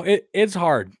 it's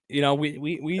hard. We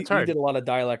It's hard. did a lot of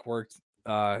dialect work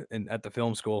at the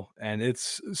film school, and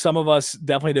it's some of us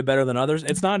definitely did better than others.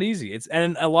 It's not easy. It's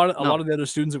and a lot No. of the other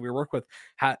students that we work with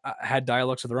had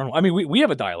dialects of their own. I mean, we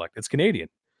have a dialect. It's Canadian.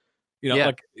 Yeah.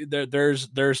 Like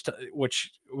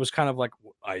which was kind of like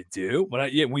I do,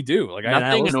 but yeah, we do. Like I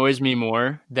Nothing listen. annoys me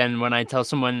more than when I tell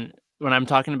someone when I'm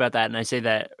talking about that and I say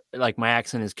that, like, my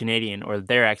accent is Canadian or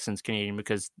their accent's Canadian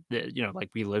because, like,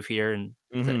 we live here and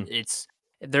Mhm. it's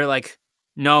they're like,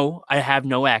 "No, I have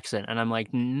no accent." And I'm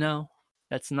like, "No,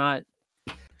 that's not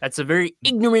that's a very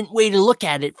ignorant way to look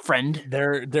at it, friend."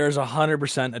 There's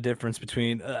 100% a difference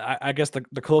between I guess the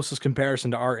closest comparison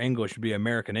to our English would be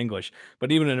American English,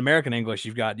 but even in American English,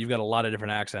 you've got a lot of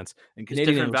different accents. In There's Canadian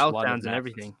different English, a vowel lot of sounds different and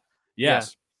accents. everything. Yeah.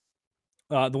 Yes,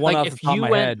 the one Like, off the if top of you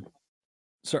my went head,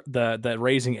 so the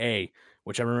raising A,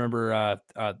 which I remember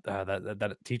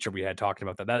that teacher we had talking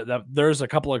about that there's a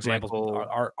couple examples with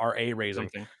Michael our A raising.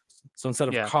 something. So instead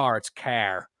of Yeah. car, it's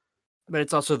car. But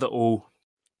it's also the O.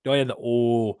 Oh yeah,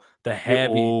 the The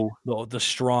heavy, O. the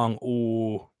strong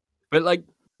ooh. But, like,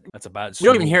 That's about you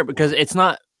don't even smooth. hear it because it's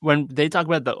not when they talk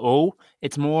about the O,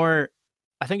 it's more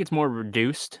I think it's more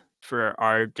reduced for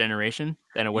our generation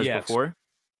than it was Yes. before.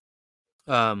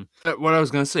 What I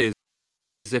was gonna say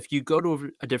is if you go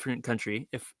to a different country,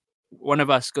 if one of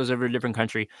us goes over to a different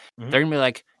country, Mhm. they're gonna be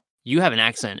like, "You have an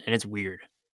accent and it's weird."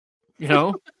 You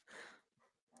know?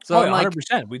 So Oh I'm yeah, like,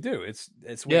 100%. We do. It's the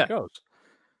way it Yeah, goes.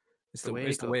 the way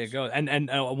It's it the way it goes. goes. And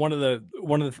one of the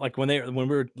like when we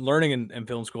were learning in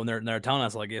film school and they're telling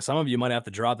us like, yeah, some of you might have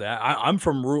to drop that. I'm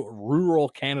from rural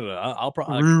Canada. I'll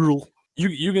probably like, Rural.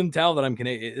 you can tell that I'm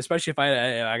Canadian, especially if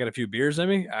I got a few beers in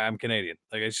me. I'm Canadian.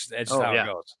 Like it's just Oh, how it yeah.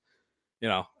 goes.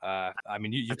 I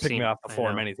mean, you've I've picked me seen off I before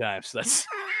know. many times. That's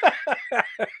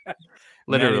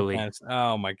many Literally. times.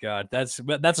 Oh my god, that's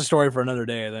a story for another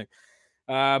day. I think.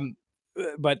 Um,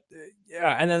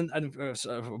 yeah, and then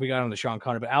so we got on the Sean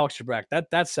Connery, but Alex Trebek,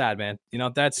 that's sad, man.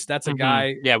 That's a Mhm.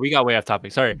 guy, Yeah, we got way off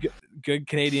topic, sorry. good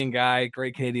Canadian guy,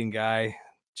 great Canadian guy.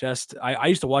 Just I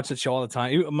used to watch that show all the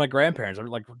time. My grandparents are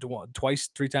like twice,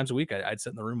 3 times a week. I'd sit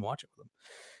in the room and watch it with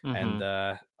them. And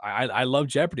Mhm. I love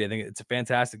Jeopardy. I think it's a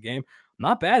fantastic game. I'm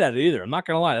not bad at it either. I'm not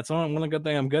gonna lie. That's one good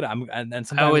thing I'm good at. And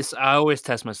sometimes I always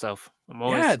test myself. yeah, it's I'm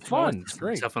always fun. It's testing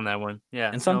great. myself on that one. Yeah.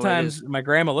 And No, it is. sometimes my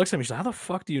grandma looks at me. She's like, "How the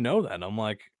fuck do you know that?" And I'm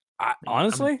like, I'm a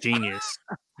honestly, genius,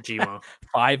 Gmo.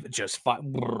 just five,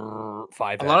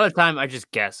 five A F. lot of the time I just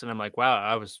guess and I'm like, "Wow,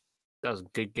 that was a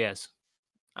good guess.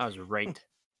 I was right."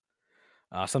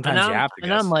 Sometimes you have to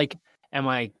And I'm guess. like, "Am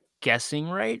I guessing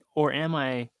right or am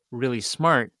I really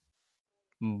smart,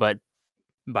 but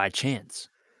by chance?"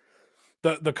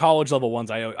 The college level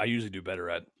ones I usually do better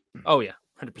at. Oh, yeah,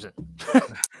 100%.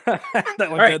 Like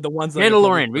Alright, the ones that get published.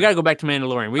 Mandalorian. We gotta go back to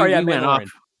Mandalorian. Oh yeah, We went off. Mandalorian.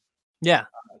 Yeah.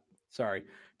 Sorry,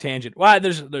 tangent. Well,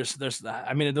 there's.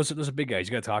 I mean, those are big guys.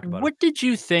 You got to talk about them. What did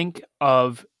you think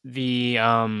of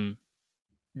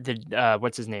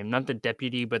what's his name? Not the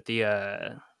deputy, but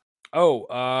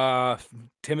Oh,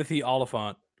 Timothy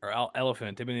Oliphant or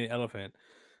Elephant, Timothy Elephant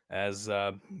as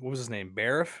what was his name?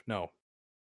 Bariff? No,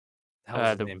 the hell was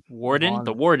his the name? warden?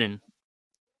 The Vaughn, warden.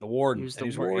 the He warden, was and the he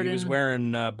was warden.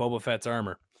 wearing Boba Fett's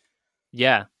armor.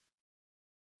 Yeah.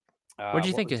 What'd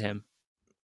you What think of was him?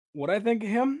 what I think of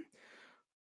him?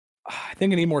 I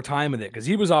think I need more time with it because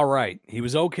he was all right. He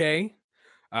was okay,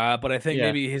 but I think Yeah.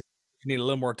 maybe he need a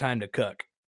little more time to cook.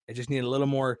 It just needed a little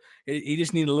more. He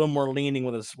just needed a little more leaning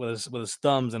with his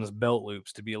thumbs and his belt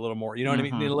loops to be a little more. You know what I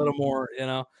mean? Need a little more.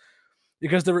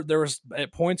 Because there was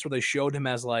at points where they showed him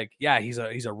as like, yeah, he's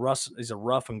a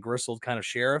rough and gristled kind of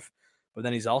sheriff, but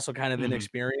then he's also kind of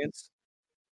inexperienced.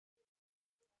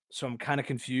 So I'm kind of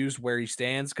confused where he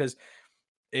stands because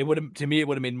it would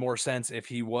have made more sense if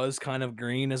he was kind of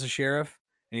green as a sheriff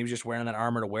and he was just wearing that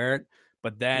armor to wear it.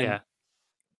 But then Yeah.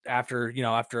 after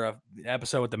a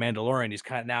episode with the Mandalorian, he's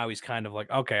kind of like,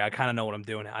 okay, I kind of know what I'm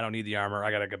doing. I don't need the armor.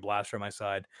 I got a good blaster on my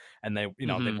side, and they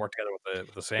work together with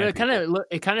the But sand people.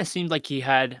 it kind of seemed like he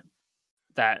had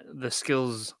the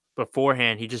skills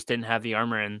beforehand. He just didn't have the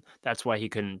armor, and that's why he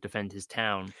couldn't defend his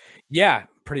town. Yeah,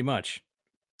 pretty much.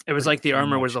 It was like the Pretty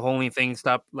armor was much. the only thing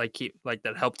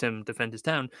that helped him defend his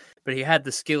town, but he had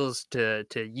the skills to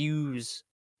use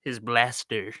his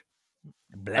blaster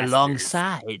Blasters.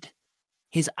 alongside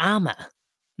his armor.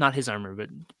 Not his armor, but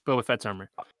Boba Fett's armor.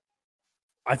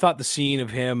 I thought the scene of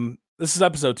him. This is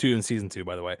episode 2 in season 2,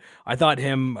 by the way. I thought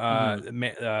him,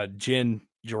 Jin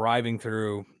driving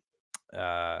through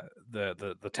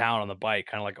the town on the bike,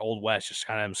 kind of like Old West, just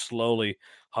kind of him slowly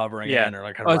hovering in, or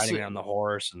like kind of riding in on the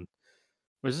horse. And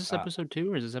was this episode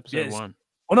 2 or is this episode 1?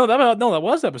 Oh no, that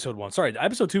was episode 1. Sorry,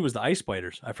 episode 2 was the ice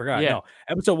spiders. I forgot. Yeah. No,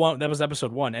 episode 1. That was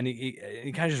episode 1, and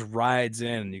he kind of just rides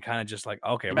in, and you kind of just like,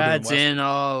 okay, we're doing Western.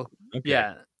 Okay.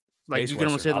 Yeah, like Space you can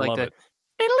almost Western. say like the.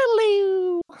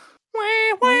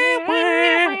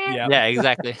 Yeah, Yeah,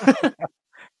 exactly.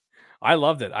 I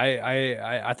loved it.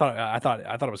 I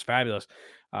thought it was fabulous.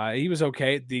 He was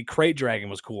okay. The crate dragon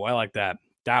was cool. I like that.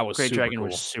 That was Crate super dragon cool.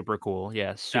 was super cool.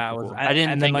 Yeah, super That was, cool. and, I didn't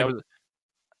and think then, that was.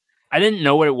 I didn't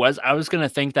know what it was. I was gonna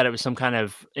think that it was some kind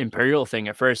of imperial thing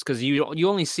at first because you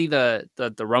only see the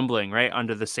rumbling right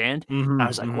under the sand. I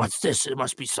was like, "What's this? It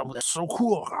must be something that's so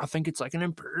cool. I think it's like an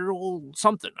imperial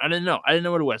something." I didn't know. I didn't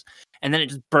know what it was, and then it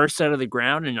just bursts out of the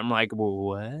ground, and I'm like,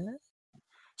 "What?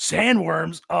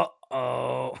 Sandworms?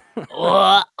 Uh-oh.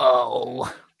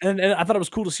 Uh-oh." And I thought it was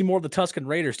cool to see more of the Tusken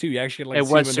Raiders too. You actually like It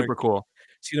was super cool.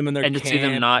 See them in their And to camp see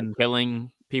them not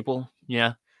killing people.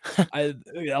 Yeah. A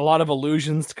lot of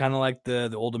allusions to kind of like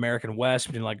the old American West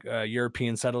between like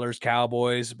European settlers,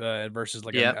 cowboys versus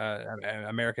like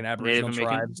American Aboriginal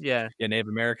tribes. Yeah. Yeah, Native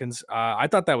Americans. I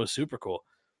thought that was super cool.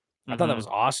 I thought that was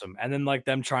awesome. And then like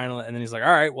them trying to, and then he's like, all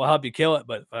right, we'll help you kill it,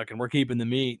 but fucking we're keeping the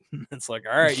meat. It's like,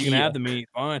 all right, you can have the meat.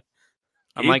 Fine.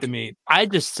 I'm Eat like, the meat. I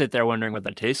just sit there wondering what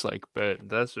that tastes like, but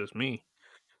that's just me.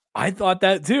 I thought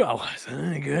that too. I was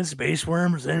any good space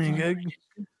worms, any good.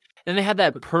 And they had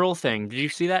that pearl thing. Did you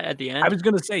see that at the end? I was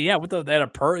gonna say, yeah. They had a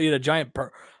pearl. You had a giant pearl.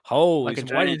 Holy!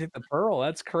 Like Why did you take the pearl?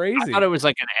 That's crazy. I thought it was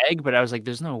like an egg, but I was like,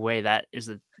 "There's no way that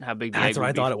is how big the egg." That's what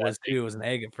I thought it was thing. too. It was an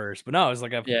egg at first, but no, it was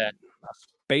like a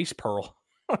space pearl.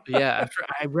 Yeah,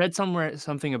 I read somewhere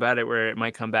something about it where it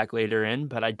might come back later in,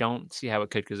 but I don't see how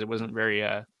it could because it wasn't very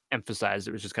emphasized.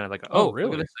 It was just kind of like, "Oh, really?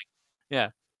 look at this thing." Yeah.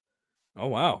 Oh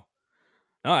wow.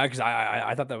 No, because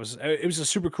I thought it was a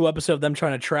super cool episode of them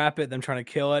trying to trap it, them trying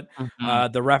to kill it.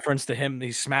 The reference to him,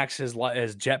 he smacks his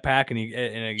jetpack and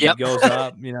he goes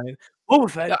up. You know,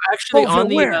 Boba Fett. Actually,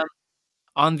 Boba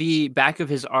on the back of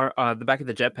his the back of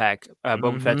the jetpack,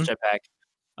 Boba Fett's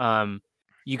jetpack,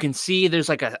 you can see there's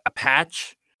like a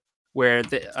patch where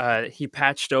he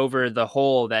patched over the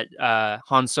hole that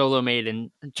Han Solo made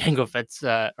in Boba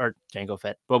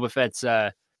Fett's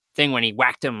thing when he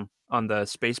whacked him on the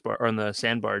space bar or on the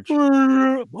sand barge.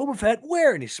 Boba Fett,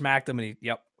 where? And he smacked him, and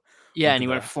and he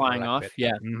went flying off. Pit.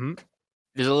 Yeah,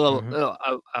 there's a little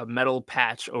a metal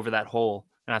patch over that hole,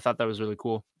 and I thought that was really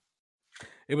cool.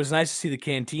 It was nice to see the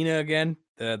cantina again,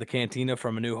 the cantina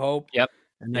from A New Hope. Yep,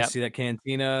 and nice to see that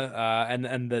cantina,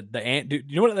 and the ant dude.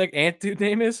 You know what the ant dude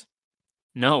name is?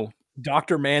 No,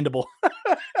 Dr. Mandible.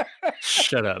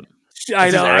 Shut up.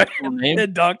 I know,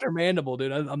 right? Dr. Mandible,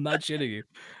 dude. I'm not shitting you.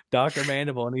 Dr.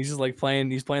 Mandible, and he's just like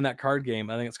he's playing that card game.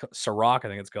 I think it's called Sirach, I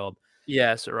think it's called.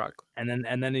 Yeah, Sirach. And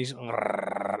then he's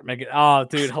make it. Oh,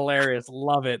 dude, hilarious.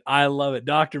 Love it. I love it.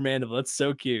 Dr. Mandible. That's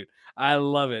so cute. I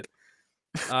love it.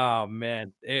 Oh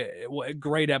man.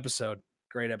 Great episode.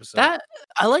 Great episode. That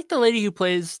I like the lady who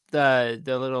plays the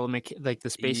little the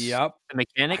space the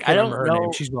mechanic. I don't know her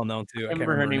name. She's well known too. I can't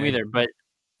remember her name either, but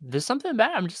there's something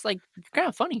about it. I'm just like, you're kind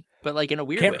of funny, but like in a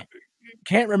weird way.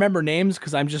 Can't remember names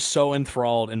because I'm just so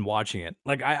enthralled in watching it.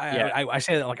 Like I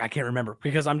say that like I can't remember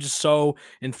because I'm just so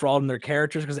enthralled in their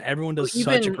characters because everyone does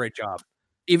such a great job.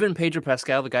 Even Pedro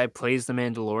Pascal, the guy who plays the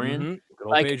Mandalorian, good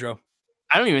old Pedro.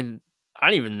 I don't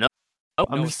even know.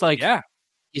 I'm just like,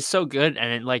 he's so good,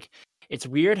 and it's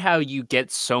weird how you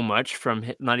get so much from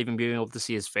not even being able to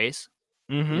see his face.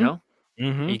 You know,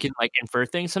 you can like infer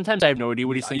things. Sometimes I have no idea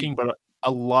what he's thinking, but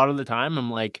a lot of the time,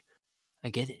 I'm like, I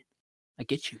get it. I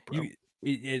get you, bro.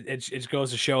 It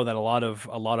goes to show that a lot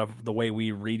of the way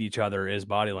we read each other is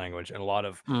body language, and a lot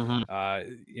of Mhm.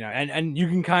 and you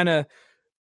can kind of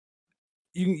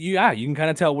you can kind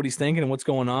of tell what he's thinking and what's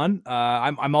going on.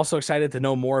 I'm also excited to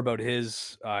know more about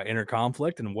his inner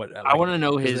conflict and what I wanna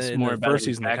know because his in more the about first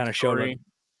his season they kind of showed backstory.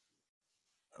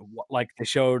 they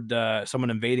showed someone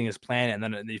invading his planet, and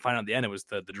then you find out at the end it was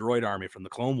the droid army from the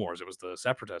Clone Wars. It was the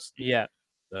Separatists. Yeah.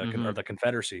 Or Mhm. the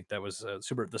Confederacy that was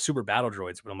super battle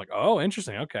droids. But I'm like, oh,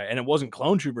 interesting, okay. And it wasn't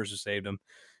clone troopers who saved him;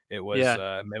 Yeah. it was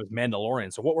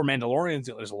Mandalorian. So what were Mandalorians?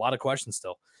 There's a lot of questions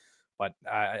still, but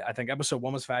I think episode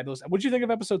 1 was fabulous. What did you think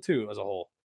of episode 2 as a whole?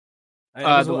 I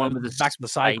guess The one with the back to the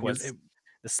side quest. spiders.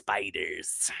 The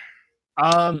spiders.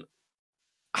 Um,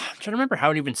 I'm trying to remember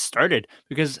how it even started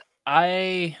because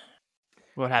I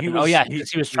what He happened? Oh, was yeah,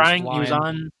 because he was he was flying.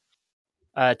 on,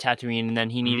 Tatooine, and then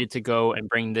he Mhm. needed to go and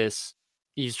bring this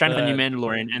he was trying to find a new The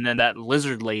Mandalorian, and then that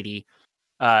lizard lady,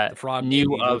 the frog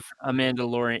knew lady. of a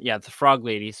Mandalorian yeah, the frog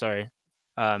lady, sorry.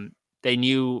 Um,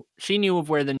 she knew of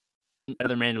where the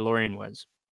other Mandalorian was.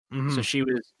 So Mhm. she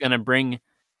was gonna bring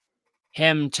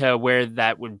him to where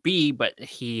that would be, but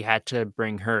he had to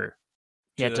bring her.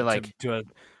 He had to, like To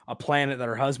a planet that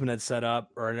her husband had set up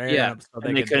or an yeah, area so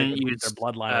and they they couldn't could keep their use,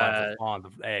 bloodline alive for spawn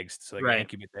of eggs so they can right.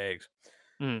 incubate the eggs.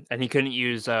 And he couldn't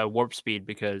use, warp speed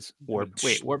because It would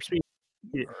warp speed?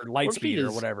 Yeah, or light warp speed speed or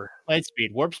is whatever. light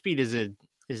speed. Warp speed is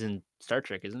in Star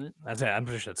Trek, isn't it? That's it. I'm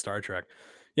pretty sure it's Star Trek.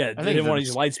 Yeah, I they think didn't want to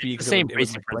use light speed it's the because same it would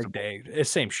basic like break the principle. egg. It's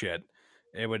same shit.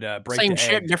 It would break Same the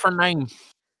shit, eggs, different name.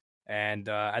 and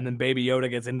then Baby Yoda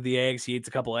gets into the eggs. He eats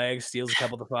a couple eggs, steals a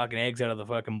couple of the fucking eggs out of the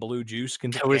fucking blue juice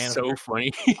That was so canister.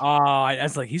 funny. Oh, I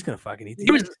was like, he's gonna fucking eat He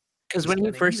the was eggs. because He's when he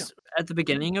gonna eat them. first at the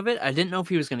beginning of it, I didn't know if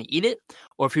he was gonna eat it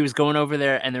or if he was going over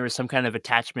there and there was some kind of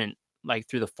attachment, like,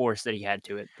 through the force that he had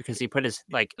to it because he put his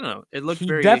like, I don't know, it looked He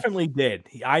very definitely did.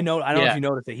 I don't know if yeah, you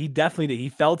noticed it. He definitely did. He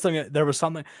felt something. There was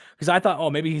something because I thought,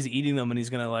 oh, maybe he's eating them and he's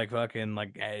gonna like fucking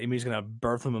like maybe he's gonna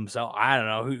birth them himself. I don't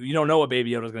know. You don't know what Baby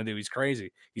Yoda's gonna do. He's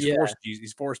crazy. yeah.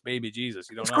 He's forced baby Jesus.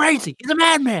 You don't He's know. crazy. He's a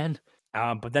madman.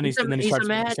 But then he He's a starts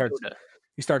mad Yoda.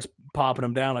 he starts popping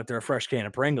them down like they're a fresh can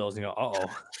of Pringles. And you go,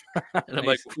 oh, And I'm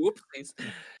like, nice. "Whoopsies."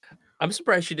 I'm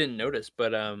surprised she didn't notice,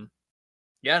 but,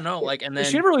 yeah, no, like, and She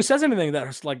then never really says anything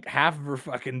that like half of her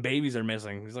fucking babies are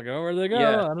missing. He's like, oh, where'd they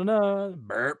yeah, go? I don't know.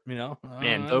 Burp. man, I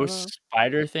don't those know.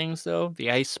 spider things, though, the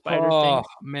ice spider Oh things,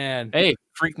 man, hey,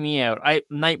 freak me out. I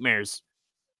nightmares.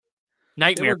 they were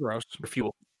Nightmare gross.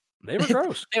 fuel. They were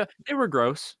gross. They were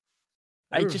gross.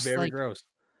 They I were just, very like gross.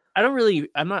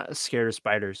 I'm not scared of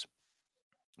spiders,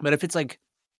 but if it's, like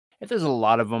if there's a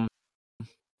lot of them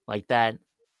like that,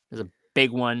 there's a big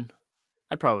one,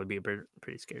 I'd probably be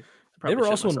pretty scared. I'd They probably were shit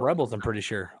also in myself. Rebels, I'm pretty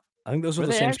sure. I think those were Were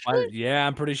the they same actually? spiders. Yeah,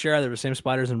 I'm pretty sure they were the same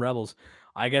spiders in Rebels.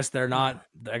 I guess they're not.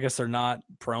 I guess they're not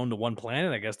prone to one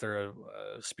planet. I guess they're a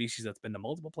species that's been to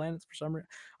multiple planets for some reason.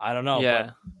 I don't know, but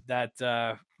Yeah.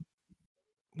 that.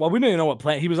 Well, we don't even know what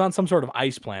planet he was on. Some sort of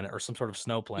ice planet or some sort of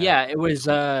snow planet. Yeah, it was,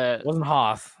 It wasn't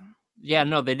Hoth. yeah,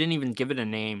 no, they didn't even give it a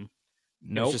name. It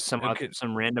was Nope. just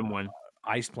some random one.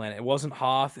 Ice planet. It wasn't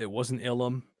Hoth. It wasn't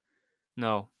Ilum.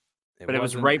 No, It but it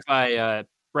was wasn't.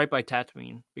 right by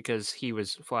Tatooine because he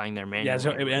was flying their Yeah,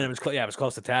 so, Mandalorian or and it whatever. was yeah, it was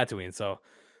close to Tatooine. So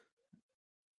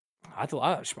I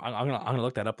thought I'm gonna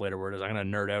look that up later. Where it is? I'm gonna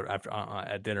nerd out after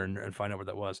at dinner and find out where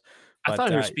that was. I But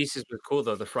thought her species was cool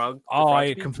though, the oh, frog I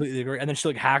species. completely agree. And then she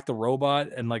like hacked the robot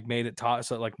and like made it talk,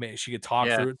 so like she could talk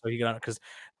Yeah, through it. So he got because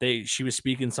she was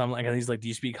speaking something like, and he's like, "Do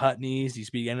you speak Huttonese? Do you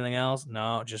speak anything else?"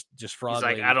 No, just he's frog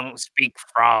like, "I lady. don't speak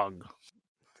frog."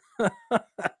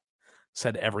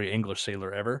 Said every English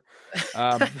sailor ever.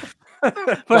 Um,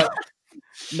 But but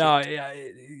no, yeah,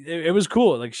 it was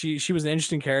cool. Like she was an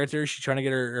interesting character. She's trying to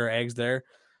get her eggs there.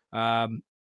 Um,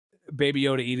 Baby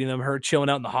Yoda eating them, her chilling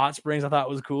out in the hot springs. I thought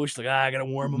was cool. She's like, I gotta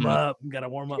warm them mhm. up. Gotta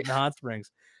warm up in the hot springs,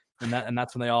 and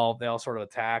that's when they all sort of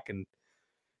attack. And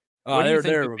What do you they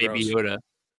think of were Baby gross. Yoda?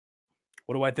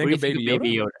 What do I What do think you of think of Baby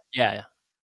Baby Yoda? Yoda? Yeah,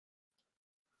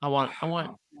 I want what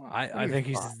are I your think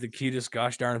he's thoughts? the cutest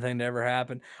gosh darn thing to ever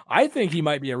happen. I think he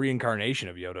might be a reincarnation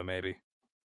of Yoda, maybe.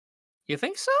 You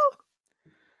think so?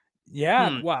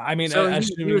 Yeah. Hmm. Well, I mean, So he was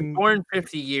assuming. born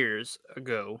 50 years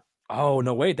ago. Oh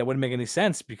no, wait, that wouldn't make any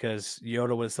sense because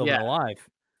Yoda would have still been Yeah. alive.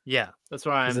 Yeah, that's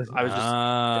why Because I was just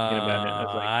thinking about it. I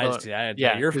was like, I "Oh, see.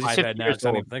 yeah, You're because he's five head 50 now years because I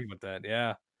didn't old." even think about that.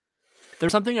 Yeah.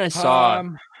 There's something I saw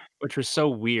Um. which was so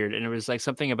weird, and it was, like,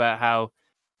 something about how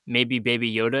maybe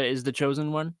Baby Yoda is the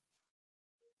chosen one,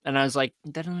 and I was like,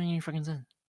 "That doesn't make any freaking sense.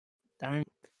 That don't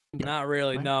even Not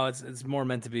really. what?" No, it's more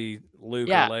meant to be Luke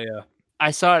or Yeah, Leia.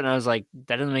 I saw it and I was like,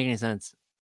 "That doesn't make any sense."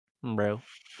 bro.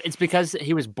 It's because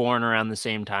he was born around the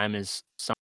same time as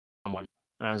someone,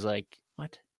 and I was like,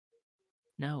 "What?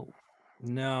 No,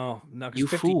 No, because you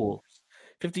 50 fool!"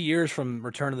 50 years from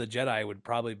Return of the Jedi would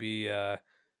probably be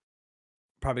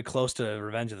probably close to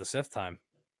Revenge of the Sith time.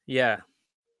 Yeah.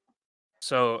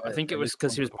 So I think it At was least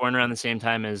because one he was before. born around the same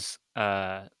time as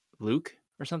Luke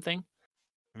or something.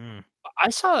 Mm. I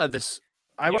saw this.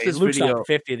 I Yeah, watched this Luke's not video.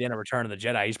 50 at the end of Return of the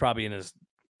Jedi. He's probably in his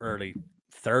early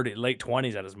 30, late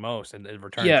 20s at his most, and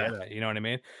Return of the Yeah, Jedi. You know what I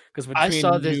mean? Because I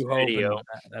saw between this New Hope video. and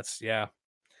that's yeah.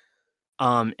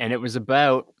 And it was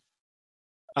about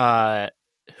uh,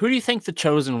 who do you think the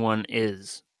chosen one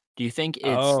is? Do you think it's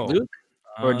Oh, Luke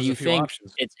or do there's a you few think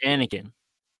options. it's Anakin?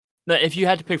 No, if you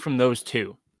had to pick from those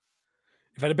two.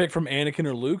 If I had to pick from Anakin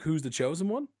or Luke, who's the chosen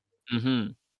one?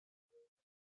 Mm-hmm.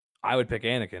 I would pick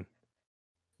Anakin.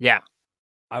 Yeah.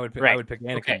 I Right. would pick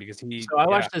Anakin Okay. because he So I yeah.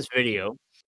 watched this video,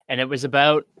 and it was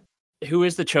about who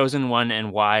is the chosen one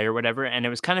and why or whatever, and it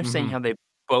was kind of saying Mhm. how they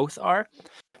both are,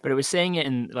 but it was saying it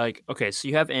in like, okay, so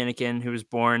you have Anakin who was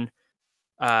born,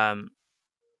 um,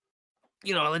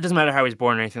 it doesn't matter how he was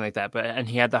born or anything like that, but and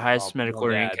he had the Oh, highest no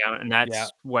midichlorian dad. count, and Yeah,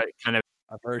 that's what kind of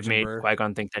a virgin made birth,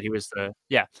 Qui-Gon think that he was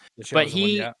yeah. the But chosen one,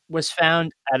 he yeah. was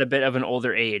found at a bit of an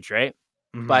older age, right?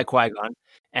 Mhm. By Qui-Gon,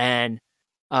 and,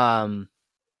 um,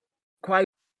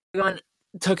 Qui-Gon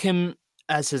took him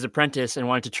as his apprentice and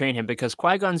wanted to train him because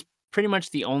Qui-Gon's pretty much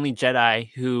the only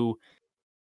Jedi who,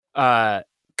 uh,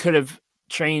 could have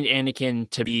trained Anakin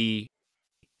to be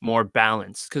more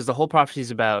balanced. Because the whole prophecy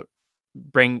is about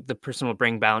the person will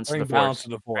bring balance to the Bring balance Force, to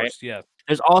the right? Force, yes.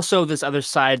 There's also this other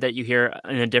side that you hear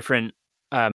in a different,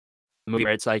 movie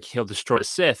where it's like he'll destroy the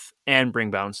Sith and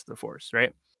bring balance to the Force,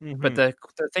 right? But Mhm.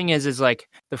 the thing is like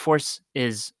the Force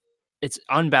it's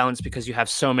unbalanced because you have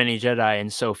so many Jedi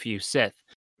and so few Sith.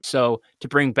 So to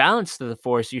bring balance to the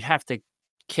Force, you'd have to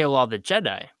kill all the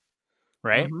Jedi,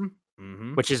 right? Mhm.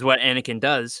 Mhm. Which is what Anakin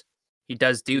does. He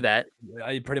does do that,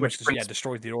 He pretty which much just, yeah, brings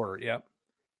destroyed the Order, yep.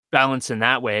 balance in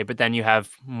that way. But then you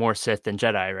have more Sith than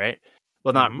Jedi, right?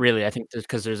 Well, not Mhm. really. I think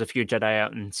because there's a few Jedi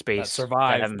out in That space that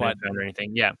survive, haven't been but found or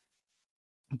anything. Yeah,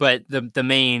 but the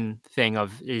main thing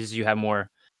of is you have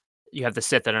the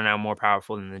Sith that are now more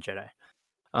powerful than the Jedi.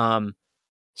 Um,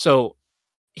 so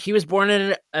he was born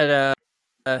a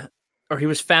or he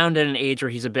was found at an age where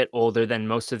he's a bit older than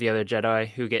most of the other Jedi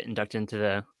who get inducted into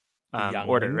the the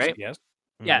order, younglings, right? yes.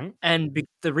 Yeah, Mhm. and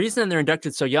the reason they're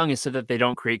inducted so young is so that they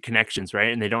don't create connections,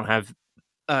 right? And they don't have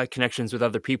connections with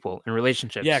other people and Yeah,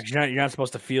 relationships 'cause you're not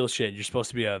supposed to feel shit, you're supposed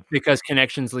to be a because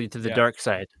connections lead to the yeah. dark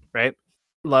side, right?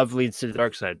 Love leads to the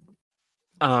dark side.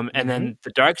 And Mhm. then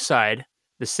the dark side,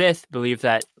 the Sith believe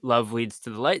that love leads to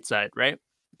the light side, right?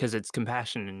 Because it's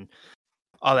compassion and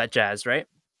all that jazz, right?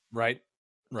 Right.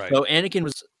 Right. So Anakin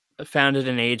was found at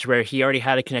an age where he already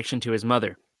had a connection to his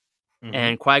mother, Mhm.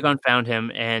 and Qui-Gon found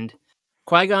him. And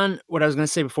Qui-Gon, what I was going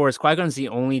to say before is Qui-Gon's the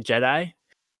only Jedi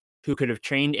who could have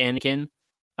trained Anakin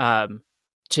um,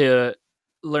 to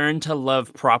learn to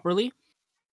love properly,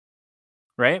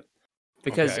 right?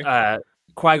 Because Okay.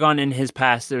 Qui-Gon in his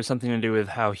past, there was something to do with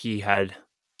how he had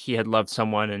loved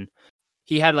someone and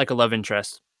he had, like, a love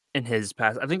interest in his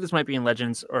past. I think this might be in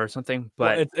Legends or something,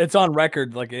 Well, but it's on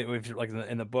record, like, with like,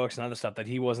 in the books and other stuff that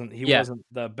he yeah, wasn't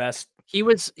the best. he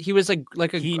was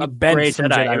like He a bent gray some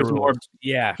Jedi. Jedi rules.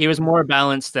 Yeah. He was more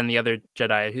balanced than the other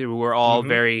Jedi who were all Mhm.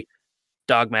 very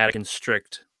dogmatic and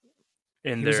strict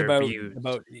in He was their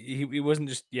views, he wasn't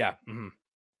just yeah. Mhm.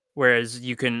 whereas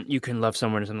you can love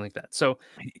someone or something like that. So,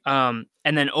 and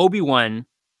then Obi-Wan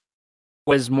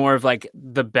was more of, like,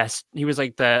 the best he was,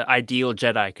 like, the ideal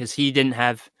Jedi because he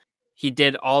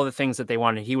did all the things that they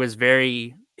wanted. He He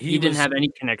didn't was have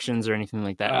any connections or anything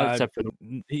like that, Uh, except for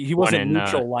the he one wasn't in,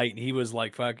 neutral light. He was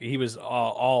like he was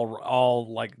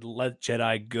all like let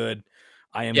Jedi good.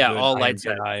 I am yeah, good. all I am light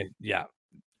side. Jedi. Yeah,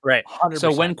 Right.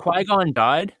 So when 100%. Qui-Gon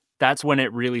died, that's when the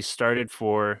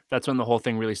whole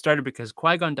thing really started because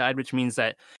Qui-Gon died, which means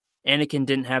that Anakin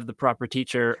didn't have the proper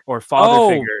teacher or father Oh,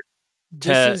 figure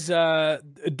this to is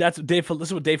that's this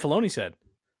is what Dave Filoni said.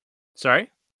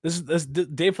 sorry?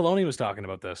 Dave Filoni was talking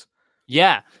about this.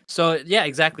 Yeah. So yeah,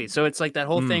 exactly. So it's like that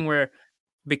whole Mm, thing where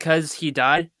because he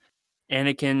died,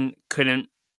 Anakin couldn't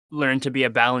learn to be a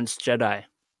balanced Jedi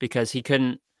because he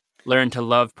couldn't learn to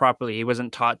love properly. He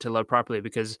wasn't taught to love properly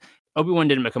because Obi-Wan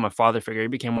didn't become a father figure. He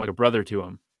became like a brother to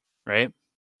him, right?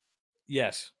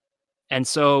 yes. And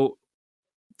so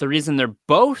the reason they're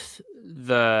both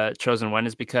the chosen one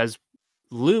is because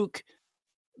Luke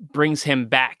brings him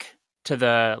back to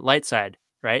the light side,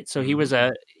 right? So Hmm. he was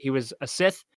a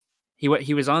Sith. He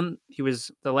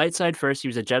was the light side first. He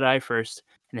was a Jedi first,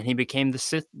 and then he became the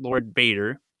Sith Lord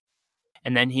Vader,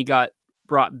 and then he got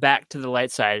brought back to the light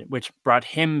side, which brought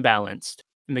him balanced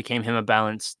and made him a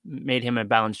balanced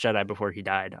Jedi before he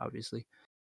died, obviously.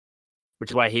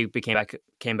 Which is why he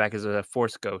came back as a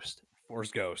Force ghost.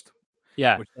 Force ghost.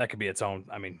 Yeah. Which that could be its own.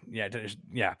 I mean,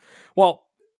 yeah. Well,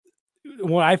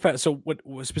 when I found what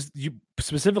was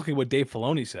specifically what Dave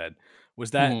Filoni said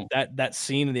was that that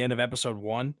scene in the end of episode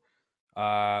 1,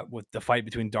 with the fight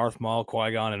between Darth Maul,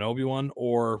 Qui-Gon, and Obi-Wan,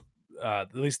 or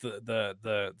at least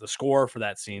the score for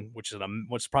that scene, which is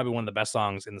probably one of the best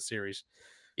songs in the series,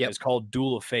 is called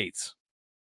 "Duel of Fates."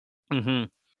 Mm-hmm.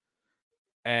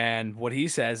 And what he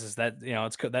says is that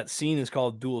that scene is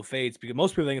called "Duel of Fates" because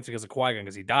most people think it's because of Qui-Gon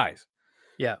because he dies.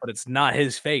 Yeah, but it's not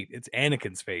his fate; it's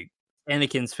Anakin's fate.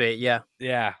 Anakin's fate. Yeah,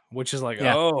 yeah, which is like,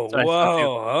 yeah. oh,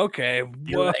 whoa, okay,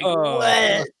 You're like, whoa.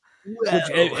 what?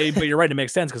 Which, but you're right, it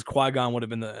makes sense because Qui-Gon would have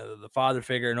been the father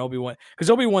figure, and Obi-Wan,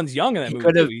 because Obi-Wan's young in that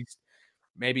movie too. He's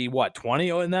maybe 20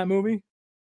 in that movie.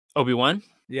 Obi-Wan?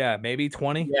 Yeah, maybe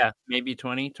 20. Yeah, maybe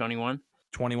 20, 21.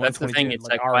 21, That's the thing. It's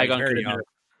like Qui-Gon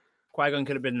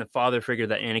could have been the father figure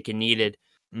that Anakin needed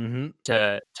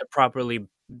to properly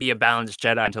be a balanced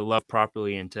Jedi and to love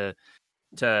properly and to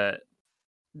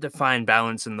define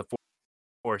balance in the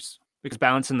Force, because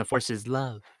balance in the Force is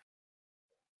love.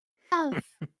 Love.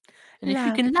 And if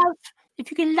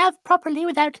you can love properly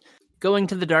without going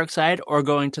to the dark side or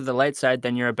going to the light side,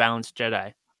 then you're a balanced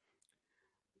Jedi.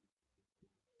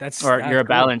 You're a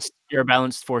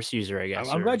balanced Force user, I guess.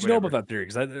 I'm glad you know about that theory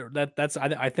because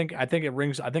I think it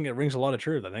rings a lot of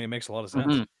truth. I think it makes a lot of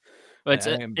sense. But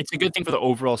it's a good thing for the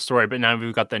overall story. But now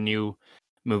we've got the new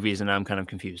movies, and I'm kind of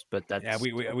confused. But that's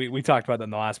we talked about that in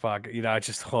the last podcast. It's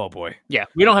just, oh boy. Yeah,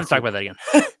 we don't have to talk about that again.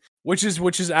 Which is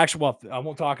actually, well, I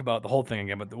won't talk about the whole thing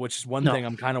again, but which is one thing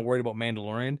I'm kind of worried about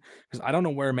Mandalorian, because I don't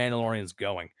know where Mandalorian's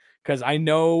going. Because I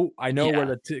know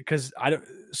where because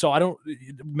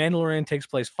Mandalorian takes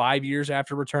place 5 years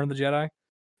after Return of the Jedi,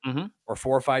 or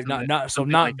 4 or 5, so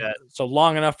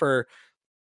long enough for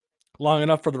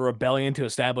the rebellion to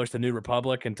establish the New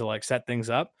Republic and to like set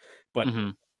things up, but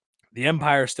the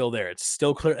Empire is still there. It's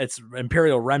still clear. It's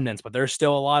Imperial remnants, but there's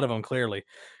still a lot of them clearly.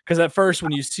 Because at first,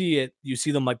 when you see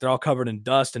them like they're all covered in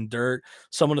dust and dirt.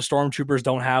 Some of the stormtroopers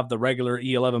don't have the regular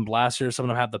E11 blasters. Some of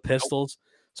them have the pistols.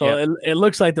 So it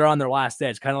looks like they're on their last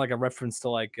edge. Kind of like a reference to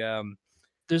like.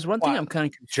 There's one thing I'm kind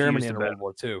of confused Germany in about. World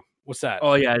War II. What's that?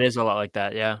 Oh yeah, it is a lot like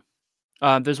that. Yeah.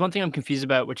 There's one thing I'm confused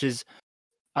about, which is,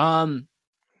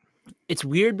 it's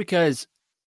weird because,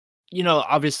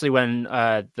 obviously when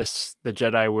the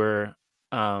Jedi were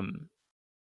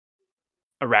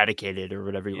eradicated or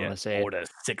whatever you want to say, Order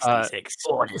 66.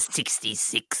 Order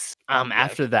 66.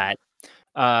 After that,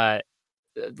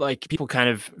 like people kind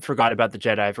of forgot about the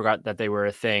Jedi, forgot that they were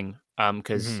a thing.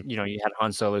 Because you had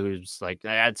Han Solo, who's like,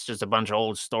 it's just a bunch of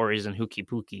old stories and hooky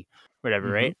pooky, whatever,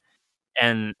 right?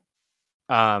 And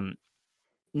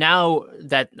now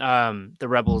that the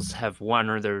rebels have won,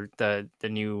 or the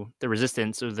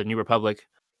Resistance or the New Republic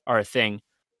are a thing,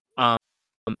 how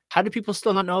do people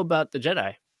still not know about the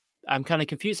Jedi? I'm kind of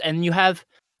confused. And you have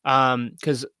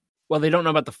because they don't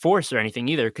know about the Force or anything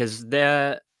either, because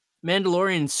the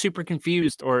Mandalorian's super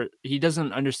confused, or he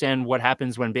doesn't understand what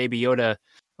happens when Baby Yoda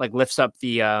like lifts up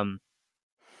the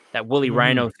that woolly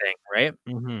rhino thing, right?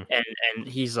 And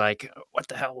he's like, what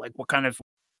the hell? Like,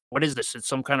 what is this? It's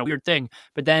some kind of weird thing.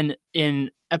 But then in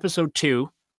episode 2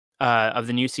 of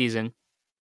the new season,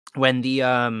 when the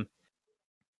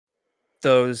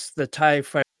TIE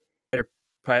fighter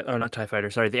not TIE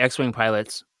fighter, sorry, the X-Wing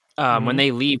pilots, when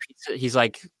they leave, he's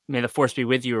like, may the Force be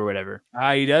with you or whatever.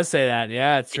 He does say that.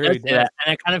 Yeah, it's true. He does. That.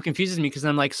 And it kind of confuses me because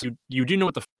I'm like, so you do know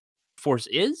what the Force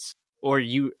is, or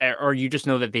you just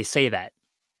know that they say that?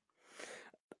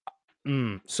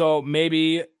 So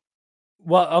maybe.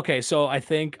 Well, okay. So I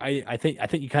think you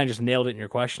kind of just nailed it in your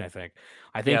question.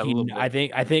 I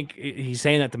think he's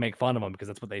saying that to make fun of him because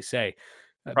that's what they say.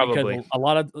 Probably. Because a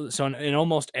lot of in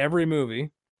almost every movie,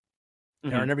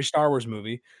 or in every Star Wars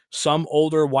movie, some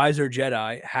older, wiser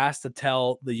Jedi has to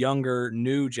tell the younger,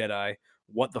 new Jedi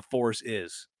what the Force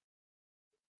is.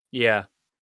 Yeah.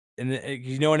 And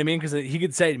you know what I mean? Because he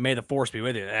could say, "May the Force be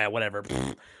with you," whatever.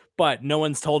 But no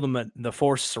one's told him that the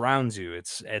Force surrounds you.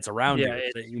 It's around you.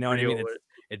 You know what I mean?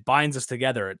 It binds us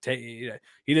together.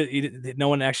 No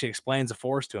one actually explains the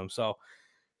Force to him. So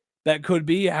that could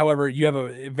be. However, you have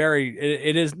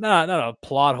it is not a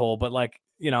plot hole, but like,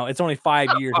 it's only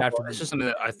 5 years after. It's just something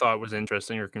that I thought was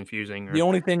interesting or confusing. The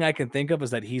only thing I can think of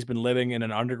is that he's been living in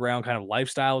an underground kind of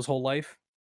lifestyle his whole life.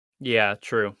 Yeah,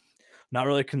 true. Not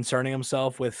really concerning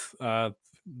himself with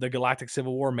the Galactic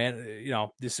Civil War, man.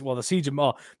 The siege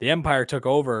of the Empire took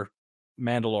over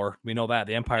Mandalore. We know that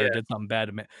the Empire did something bad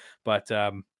to me, but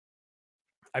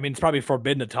I mean, it's probably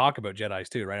forbidden to talk about Jedis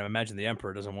too, right? I imagine the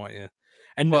Emperor doesn't want you.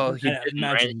 And Well, he didn't,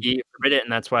 right? imagine, He forbid it,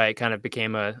 and that's why it kind of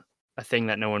became a thing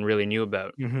that no one really knew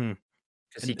about, mhm.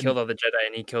 because he And killed all the Jedi,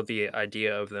 and he killed the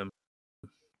idea of them.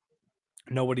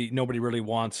 nobody really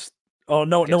wants. Oh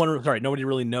no, I guess. nobody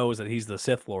really knows that he's the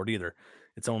Sith Lord either.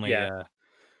 It's Yeah.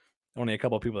 only a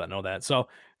couple of people that know that. So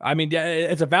I mean, yeah,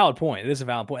 it's a valid point. It is a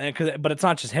valid point, but it's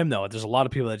not just him though. There's a lot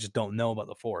of people that just don't know about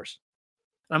the Force.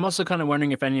 I'm also kind of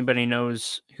wondering if anybody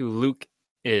knows who Luke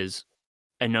is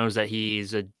and knows that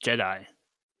he's a Jedi,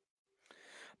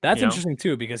 That's you know? interesting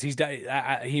too because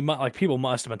like people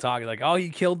must have been talking like, oh, he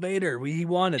killed Vader. He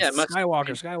won. Yeah, it It's must Skywalker.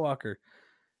 be. Skywalker.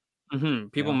 You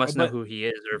People know, must know but who he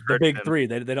is or have the heard of big him. three,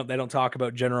 they don't talk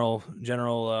about General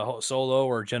Solo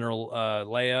or General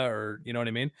Leia or you know what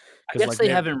I mean? I Because guess like they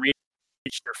haven't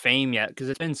reached their fame yet because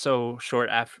it's been so short.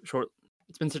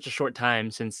 It's been such a short time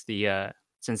since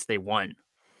they won,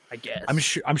 I guess.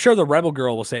 I'm sure the Rebel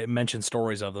Girl will mention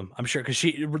stories of them. I'm sure because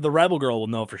the Rebel Girl will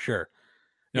know for sure.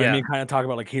 You know what I Yeah. mean? Kind of talk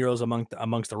about like heroes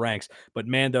amongst the ranks, but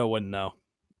Mando wouldn't know.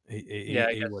 Yeah,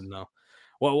 I He guess. wouldn't know.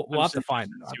 Well, I'm just interested to I'll have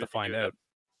see to what they do find with out. it.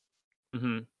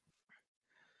 Mhm.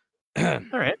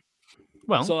 Alright.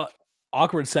 Well, So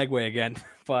awkward segue again,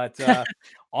 but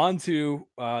on to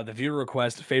the viewer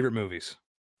request favorite movies,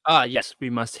 yes, we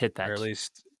must hit or at that.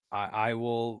 least I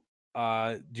will.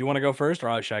 Do you want to go first,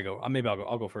 or should I go? Maybe I'll go.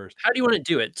 I'll go first. How do you wanna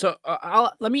do it? So,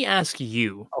 I'll let me ask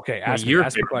you Okay, what your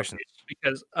ask me favorite questions.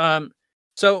 movie is because,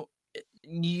 so,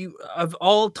 you of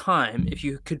all time, if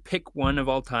you could pick one of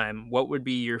all time, what would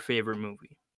be your favorite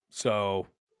movie? So,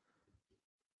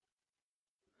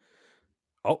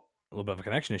 oh, a little bit of a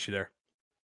connection issue there.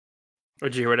 Or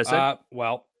did you hear what I said?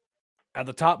 Well, at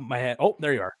the top of my head. Oh,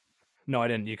 there you are. No, I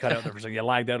didn't. You cut out there for a second. You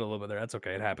lagged out a little bit there. That's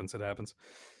okay. It happens. It happens.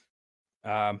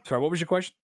 Sorry. What was your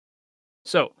question?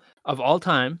 So, of all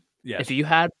time, if Yes. you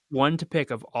had one to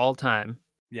pick of all time,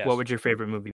 what Yes. would your favorite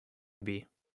movie be?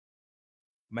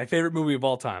 My favorite movie of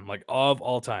all time, like of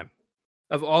all time.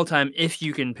 Of all time, if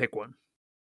you can pick one.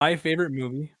 My favorite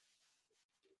movie.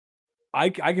 I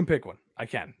can pick one. I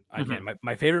can. I Mhm. can.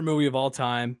 My favorite movie of all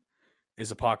time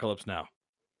is Apocalypse Now.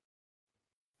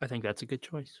 I think that's a good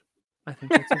choice. I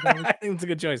think that's a valid. I think it's a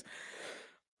good choice.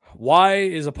 Why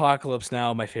is Apocalypse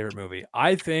Now my favorite movie?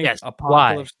 Yes,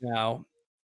 why?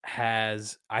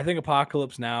 I think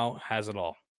Apocalypse Now has it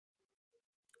all.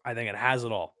 I think it has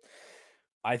it all.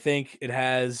 I think it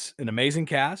has an amazing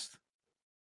cast.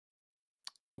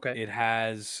 Okay. It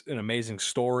has an amazing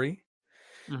story.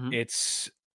 Mhm, It's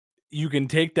you can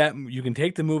take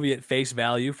the movie at face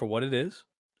value for what it is.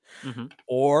 mhm.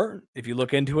 Or if you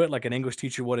look into it like an English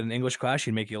teacher would in an English class,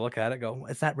 she'd make you look at it, go,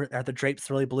 "Is that are the drapes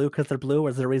really blue because they're blue, or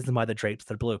is there a reason why the drapes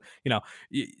are blue?" You know,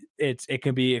 it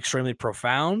can be extremely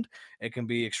profound. It can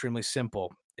be extremely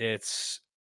simple. It's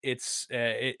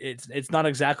not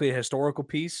exactly a historical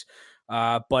piece,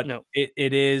 but No.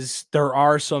 it is. There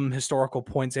are some historical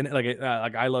points in it. Like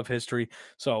I love history,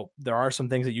 so there are some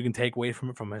things that you can take away from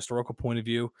it from a historical point of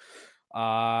view.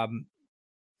 Um,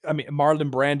 I mean,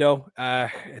 Marlon Brando.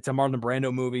 It's a Marlon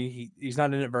Brando movie. He's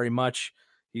not in it very much.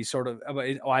 He's sort of.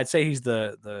 Well, I'd say he's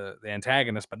the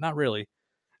antagonist, but not really.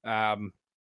 Um,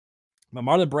 but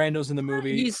Marlon Brando's in the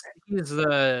movie. He's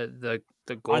the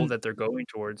goal On that they're going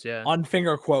towards, yeah. on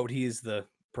finger quote, he's the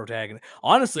protagonist.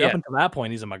 Honestly, up Yeah. until that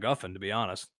point, he's a MacGuffin, to be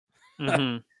honest.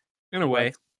 Mhm. In a but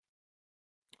way.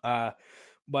 uh,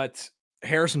 but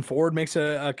Harrison Ford makes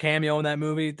a cameo in that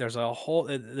movie. There's a whole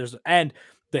and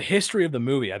the history of the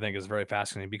movie I think is very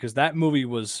fascinating because that movie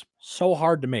was so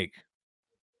hard to make.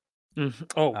 Mhm.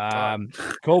 Oh god.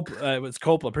 It's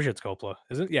Coppola. Pretty sure it's Coppola.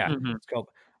 Is it? Yeah, Mhm. it's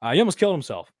Coppola. He almost killed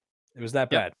himself. It was that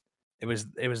Yep. bad. It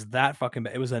was that fucking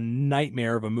bad. It was a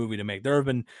nightmare of a movie to make. There have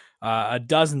been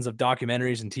dozens of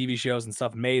documentaries and TV shows and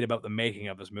stuff made about the making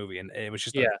of this movie, and it was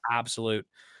just Yeah.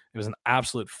 it was an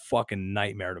absolute fucking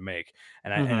nightmare to make.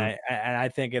 Mhm. And I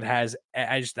think it has.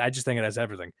 I just think it has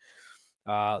everything.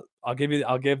 I'll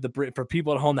give for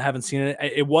people at home that haven't seen it.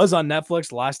 It was on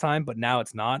Netflix last time, but now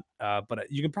it's not. But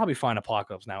you can probably find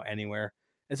Apocalypse Now anywhere.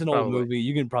 It's an old Probably. movie.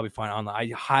 You can probably find it online.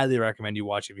 I highly recommend you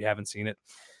watch it if you haven't seen it.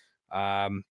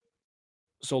 Um,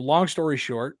 so long story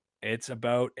short, it's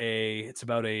about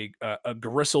a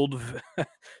gristled,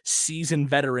 seasoned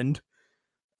veteran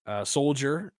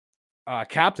soldier,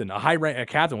 captain, a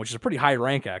captain, which is a pretty high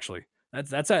rank actually.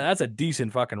 That's a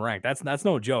decent fucking rank. That's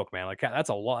no joke, man. Like that's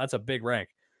a lot. That's a big rank.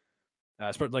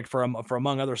 Like for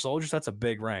among other soldiers, that's a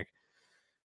big rank.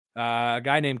 A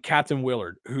guy named Captain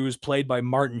Willard, who's played by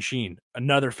Martin Sheen,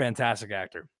 another fantastic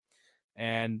actor,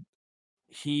 and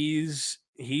he's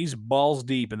balls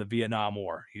deep in the Vietnam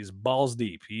War. He's balls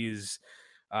deep.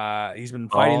 He's been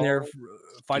Oh,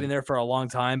 fighting there for a long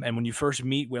time. And when you first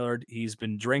meet Willard, he's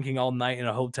been drinking all night in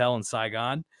a hotel in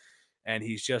Saigon, and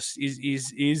he's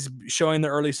showing the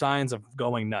early signs of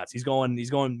going nuts. He's getting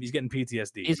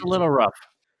PTSD. he's a little rough.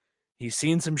 He's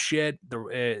seen some shit.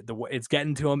 It's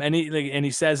getting to him, and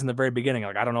he says in the very beginning,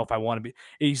 like, I don't know if I want to be.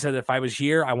 He said, if I was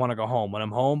here, I want to go home. When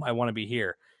I'm home, I want to be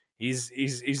here. He's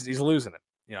losing it.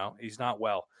 You know, he's not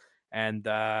well, and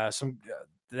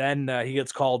then he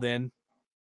gets called in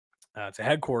to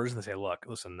headquarters, and they say, look,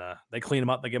 listen, they clean him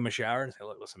up, they give him a shower, and say,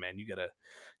 look, listen, man, you gotta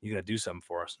do something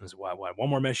for us. And say, why? One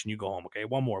more mission, you go home, okay?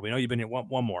 One more. We know you've been here.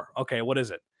 One more. Okay, what is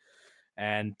it?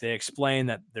 And they explain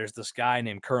that there's this guy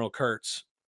named Colonel Kurtz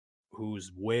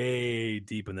who's way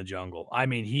deep in the jungle. I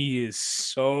mean, he is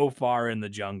so far in the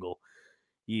jungle.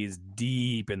 He is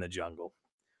deep in the jungle.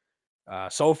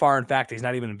 So far, in fact, he's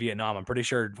not even in Vietnam. I'm pretty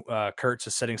sure Kurtz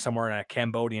is sitting somewhere in a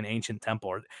Cambodian ancient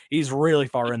temple. He's really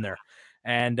far in there.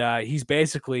 And he's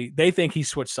basically, they think he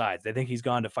switched sides. They think he's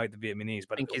gone to fight the Vietnamese.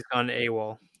 I think he's gone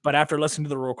AWOL. But after listening to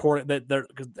the recording,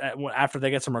 after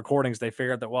they get some recordings, they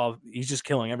figure out that, well, he's just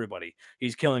killing everybody.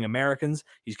 He's killing Americans.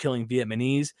 He's killing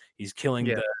Vietnamese. He's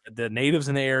killing the natives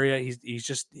in the area.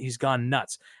 He's gone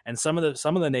nuts. And some of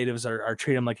the natives are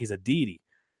treating him like he's a deity.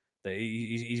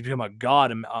 He's become a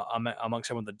god amongst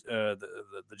some of the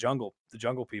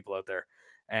jungle people out there.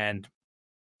 And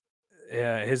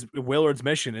his Willard's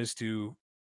mission is to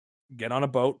get on a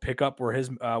boat, pick up where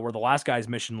the last guy's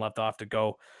mission left off to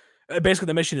go. Basically,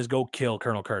 the mission is go kill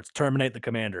Colonel Kurtz, terminate the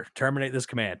commander, terminate this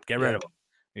command, get rid of him.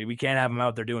 I mean, we can't have him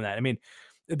out there doing that. I mean,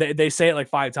 they say it like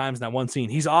 5 times in that one scene.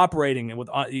 He's operating with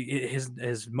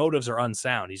his motives are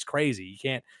unsound. He's crazy. You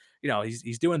can't,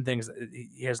 he's doing things.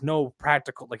 He has no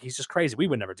practical, like, he's just crazy. We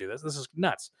would never do this. This is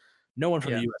nuts. No one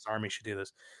from the U.S. Army should do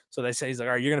this. So they say, he's like,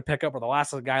 all right, you're going to pick up where the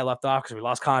last guy left off because we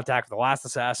lost contact with the last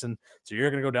assassin. So you're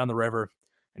going to go down the river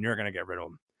and you're going to get rid of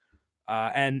him.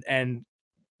 And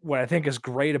what I think is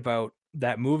great about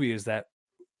that movie is that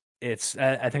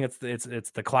I think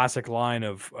it's the classic line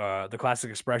of the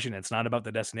classic expression. It's not about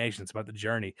the destination; it's about the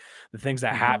journey, the things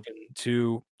that happen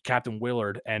to Captain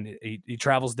Willard, and he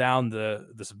travels down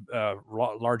this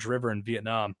large river in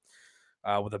Vietnam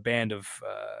with a band of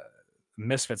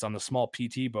misfits on the small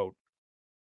PT boat,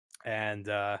 and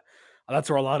that's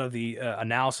where a lot of the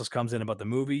analysis comes in about the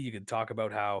movie. You could talk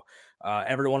about how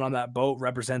everyone on that boat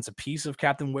represents a piece of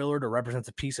Captain Willard or represents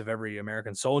a piece of every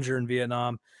American soldier in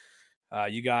Vietnam.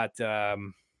 You got, I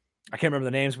can't remember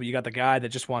the names, but you got the guy that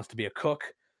just wants to be a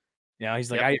cook.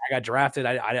 He's like, I got drafted.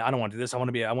 I don't want to do this.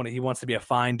 He wants to be a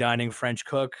fine dining French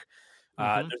cook.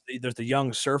 There's the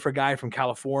young surfer guy from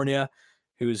California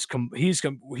who's he's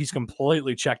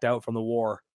completely checked out from the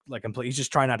war. He's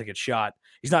just trying not to get shot.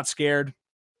 He's not scared.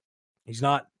 He's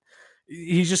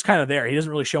just kind of there. He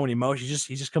doesn't really show any emotion. He's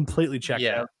just completely checked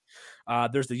out.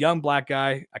 There's the young black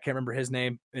guy. I can't remember his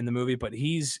name in the movie, but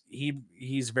he's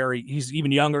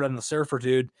even younger than the surfer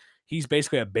dude. He's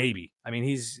basically a baby. I mean,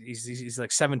 he's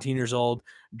like 17 years old,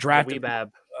 drafted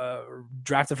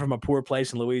from a poor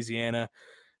place in Louisiana.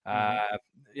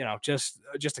 Just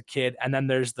a kid. And then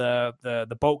there's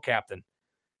the boat captain,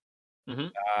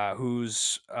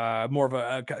 who's more of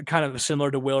a kind of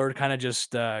similar to Willard, kind of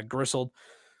just gristled.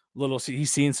 He's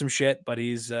seen some shit, but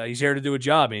he's here to do a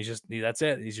job, and that's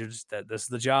it. This is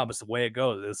the job. It's the way it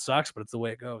goes. It sucks, but it's the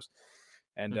way it goes.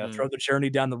 And throughout the journey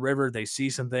down the river, they see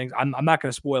some things. I'm not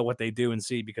going to spoil what they do and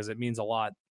see because it means a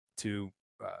lot to.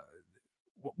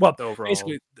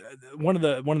 Basically, one of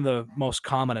the most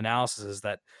common analysis is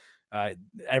that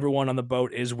everyone on the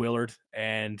boat is Willard,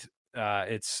 and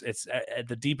it's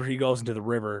the deeper he goes into the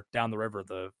river, down the river,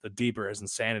 the deeper his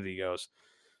insanity goes.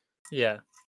 Yeah.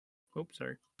 Oops,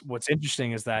 sorry. What's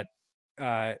interesting is that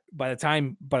by the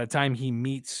time he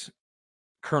meets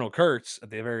Colonel Kurtz at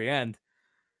the very end,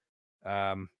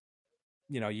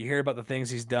 you hear about the things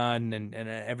he's done and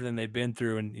everything they've been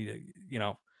through, and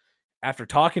after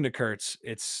talking to Kurtz,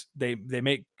 it's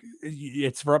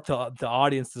for up to the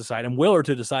audience to decide, and Willard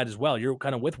to decide as well. You're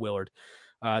kind of with Willard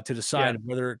to decide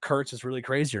whether Kurtz is really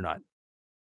crazy or not.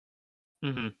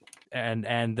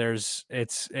 And there's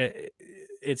it's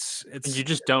you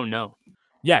just don't know.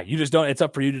 Yeah, you just don't. It's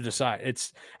up for you to decide.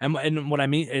 And what I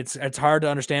mean, it's hard to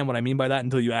understand what I mean by that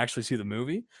until you actually see the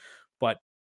movie. But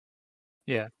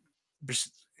yeah,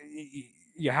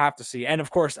 you have to see. And of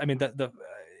course, I mean the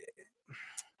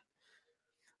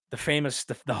famous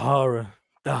the horror,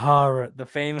 the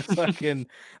famous fucking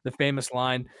the famous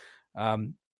line.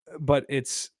 But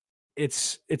it's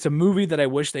a movie that I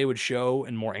wish they would show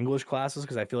in more English classes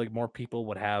because I feel like more people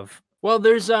would have Well,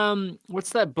 there's what's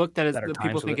that book that that are people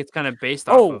times with think it. it's kind of based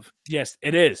off Oh, of? yes,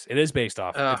 it is. It is based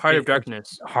off. Heart of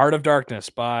Darkness. Heart of Darkness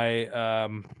by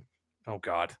oh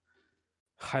god,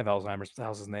 I have Alzheimer's. What the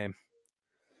hell's his name?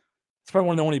 It's probably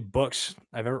one of the only books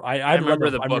I've ever. I I've read remember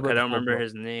the. the I book. remember I the don't full remember book.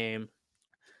 his name.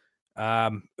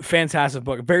 Fantastic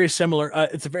book. Very similar.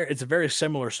 It's a very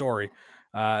similar story.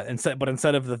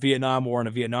 Instead of the Vietnam War and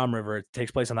the Vietnam River, it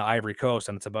takes place on the Ivory Coast,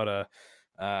 and it's about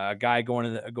a guy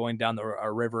going down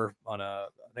a river on a.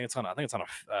 I think it's on one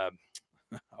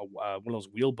of those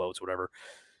wheel boats, whatever.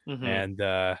 Mm-hmm.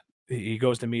 And he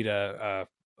goes to meet an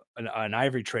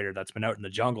ivory trader that's been out in the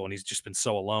jungle, and he's just been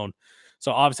so alone.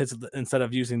 So obviously, instead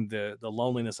of using the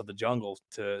loneliness of the jungle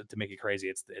to make you crazy,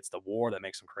 it's the war that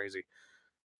makes him crazy.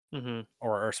 Mm-hmm.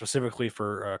 Or specifically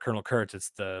for Colonel Kurtz,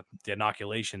 it's the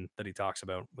inoculation that he talks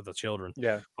about with the children.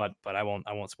 Yeah. But I won't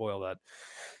spoil that.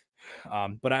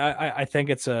 But I think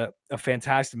it's a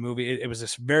fantastic movie. It was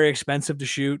just very expensive to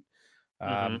shoot.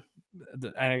 Mm-hmm. Um,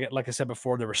 and like I said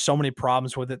before, there were so many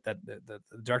problems with it that the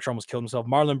director almost killed himself.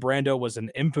 Marlon Brando was an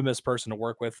infamous person to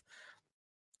work with.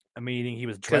 Meaning he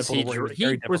was Because dreadful to work. He was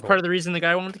very he was difficult. part of the reason the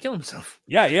guy wanted to kill himself.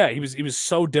 Yeah, he was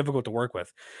so difficult to work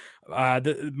with.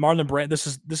 Marlon Brand.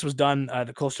 This was done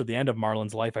close to the end of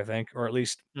Marlon's life, I think, or at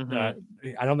least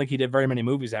Mm-hmm. I don't think he did very many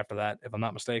movies after that, if I'm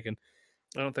not mistaken.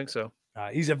 I don't think so.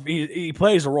 He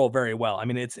plays the role very well. I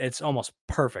mean, it's almost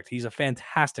perfect. He's a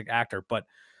fantastic actor,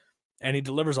 and he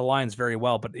delivers the lines very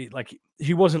well. But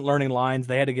he wasn't learning lines.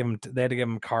 They had to give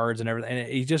him cards and everything. And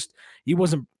he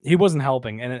wasn't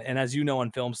helping. And as you know,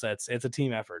 on film sets, it's a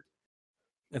team effort.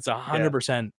 It's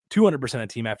 100%, 200% a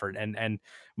team effort. And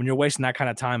when you're wasting that kind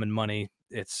of time and money,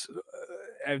 it's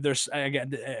there's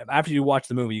again after you watch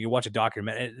the movie, you can watch a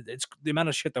document. It's the amount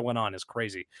of shit that went on is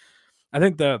crazy. I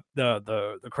think the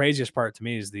craziest part to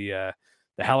me is the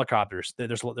helicopters.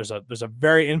 There's a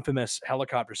very infamous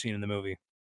helicopter scene in the movie,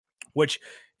 which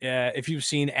if you've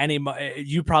seen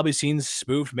you've probably seen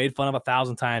spoofed, made fun of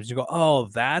 1,000 times. You go, oh,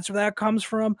 that's where that comes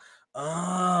from.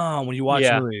 Oh, when you watch the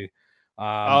Yeah. movie.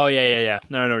 Oh yeah.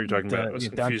 No, I know what you're talking about. I was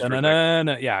confused for a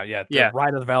second. Yeah, the Yeah.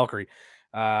 Ride of the Valkyrie.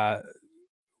 Uh,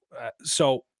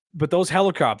 but those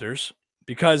helicopters,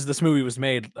 because this movie was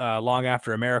made long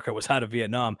after America was out of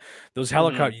Vietnam, those Mm-hmm.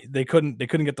 helicopters they couldn't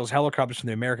get those helicopters from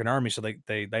the American Army, so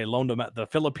they loaned them out. The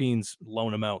Philippines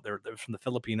loaned them out. They're from the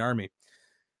Philippine Army.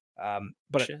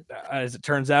 But Shit. as it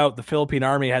turns out, the Philippine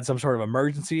Army had some sort of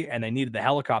emergency, and they needed the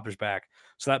helicopters back.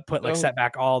 So that set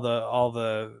back all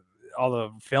the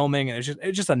filming, and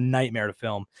it's just a nightmare to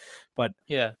film. But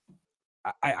Yeah.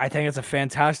 I think it's a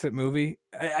fantastic movie,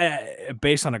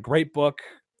 based on a great book,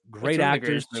 It's great one of the actors.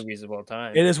 greatest movies of all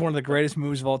time. It is one of the greatest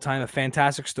movies of all time. A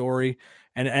fantastic story,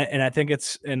 and I think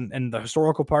it's in the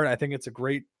historical part. I think it's a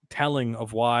great telling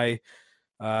of why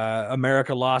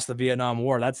America lost the Vietnam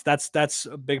War. That's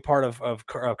a big part of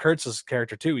Kurtz's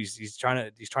character too. He's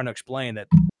trying to explain that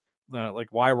like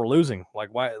why we're losing, like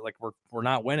why we're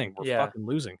not winning, we're Yeah. fucking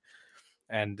losing.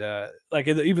 And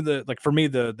even for me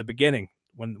the beginning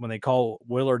when they call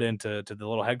Willard into the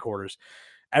little headquarters,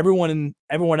 everyone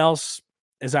else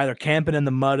is either camping in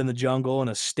the mud in the jungle in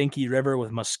a stinky river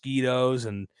with mosquitoes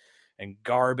and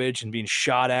garbage and being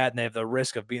shot at, and they have the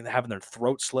risk of having their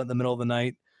throat slit in the middle of the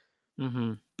night.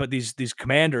 Mm-hmm. But these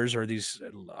commanders or these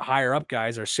higher up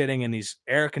guys are sitting in these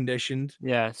air conditioned,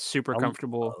 Yeah. Super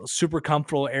comfortable.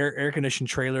 air conditioned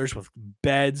trailers with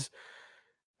beds,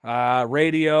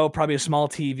 radio, probably a small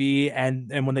TV,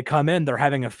 and when they come in, they're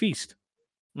having a feast.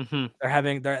 Mm-hmm.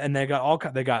 And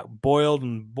they got boiled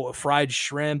and fried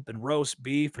shrimp and roast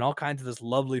beef and all kinds of this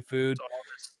lovely food.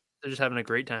 They're just having a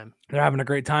great time. They're having a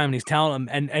great time, and he's telling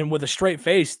them, and with a straight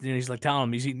face, he's like telling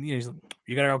them, he's eating, he's like,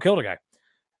 you gotta go kill the guy,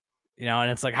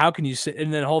 and it's like, how can you sit?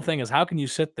 And then the whole thing is, how can you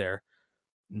sit there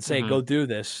and say, Mm-hmm. go do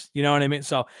this? You know what I mean?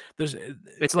 So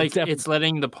It's like it's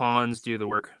letting the pawns do the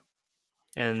work,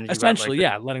 and you got like essentially,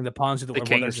 yeah, letting the pawns do the the work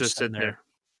while they're kings just just sit sitting there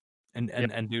there. Yeah.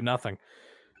 and do nothing.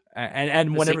 And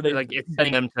It's whenever like it's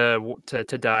setting them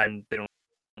to die, and they don't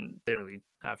really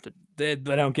have to they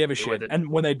don't give a deal with shit. it. And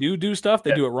when they do stuff, they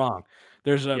Yeah. do it wrong.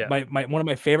 There's Yeah. my one of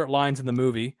my favorite lines in the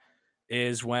movie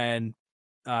is when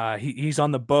he's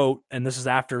on the boat, and this is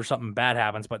after something bad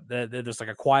happens, but there's like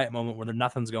a quiet moment where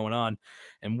nothing's going on,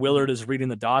 and Willard Mhm. is reading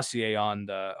the dossier on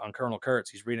Colonel Kurtz.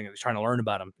 He's reading it. He's trying to learn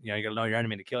about him. You got to know your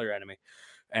enemy to kill your enemy,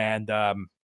 and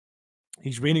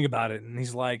he's reading about it, and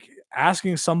he's like,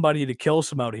 asking somebody to kill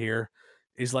some out here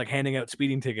is like handing out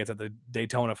speeding tickets at the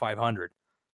Daytona 500.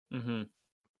 Mhm.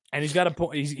 And he's got a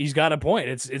point. He's got a point.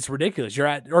 It's ridiculous. You're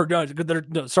at, or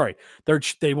no, sorry, they're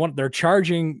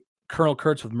charging Colonel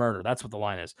Kurtz with murder. That's what the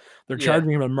line is. They're Yeah.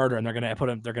 charging him with murder, and they're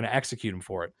gonna execute him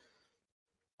for it.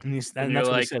 And And that's you're what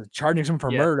he like, says. Charging someone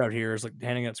for yeah, murder out here is like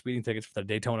handing out speeding tickets for the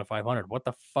Daytona 500. What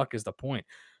the fuck is the point?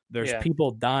 There's yeah,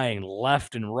 people dying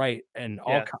left and right, and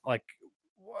all yeah. like,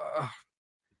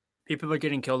 People are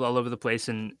getting killed all over the place,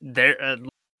 and they're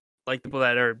like people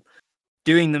that are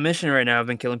doing the mission right now have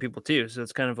been killing people too. So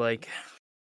it's kind of like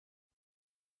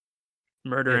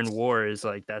murder and it's war is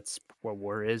like that's what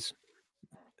war is.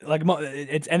 like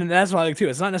it's and that's what I like too.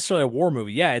 It's not necessarily a war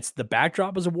movie. Yeah, it's the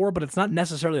backdrop is a war, but it's not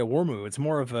necessarily a war movie. It's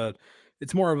more of a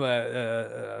It's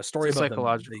story a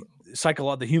about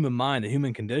psychological. the human mind, the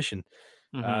human condition.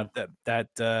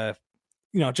 Mm-hmm.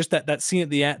 Just that scene at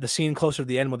the end, the scene closer to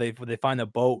the end where they find the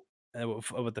boat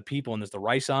with the people and there's the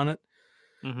rice on it.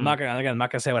 Mm-hmm. I'm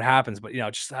not gonna say what happens, but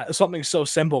just something so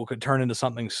simple could turn into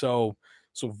something so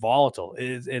volatile.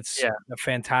 It's Yeah. a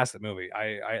fantastic movie.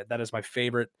 I that is my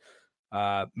favorite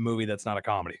movie that's not a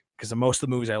comedy because most of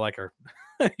the movies I like are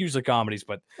usually comedies,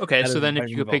 but Okay, that so is then my if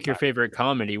you movie could of all pick your time. favorite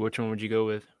comedy, which one would you go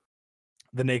with?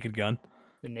 The Naked Gun.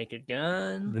 The Naked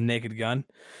Gun. The Naked Gun.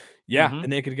 Yeah, Mm-hmm. The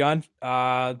Naked Gun.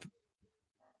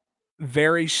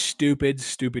 Very stupid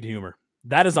humor.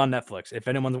 That is on Netflix. If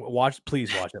anyone's watched,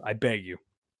 please watch it. I beg you.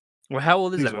 Well, how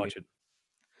old is Please that movie? watch it.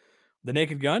 The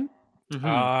Naked Gun. Mm-hmm.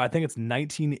 I think it's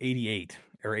 1988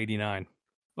 or 89.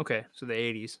 Okay, so the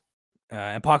 80s.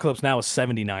 Apocalypse Now is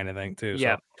 79, I think, too.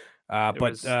 Yeah, So, it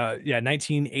was. yeah,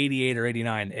 1988 or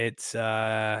 89. It's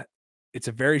a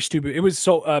very stupid. It was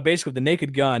so basically the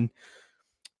Naked Gun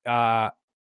uh,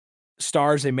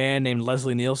 stars a man named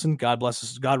Leslie Nielsen. God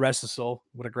rest his soul.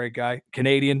 What a great guy.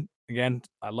 Canadian again.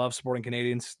 I love supporting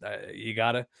Canadians. You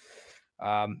gotta.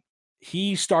 Um,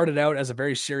 he started out as a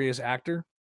very serious actor,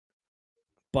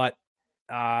 but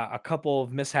a couple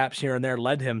of mishaps here and there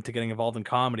led him to getting involved in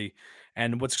comedy.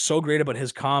 And what's so great about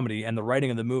his comedy and the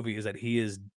writing of the movie is that he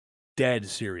is dead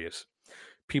serious.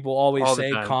 People always All the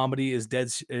say time. comedy is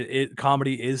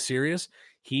comedy is serious.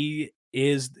 He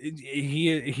is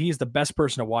the best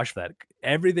person to watch for that.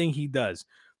 Everything he does,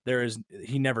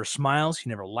 he never smiles, he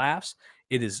never laughs.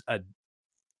 It is a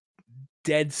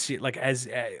dead like as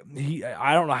he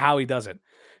I don't know how he does it.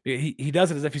 He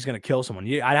does it as if he's going to kill someone.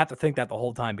 I'd have to think that the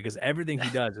whole time because everything he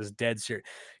does is dead serious.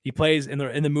 He plays in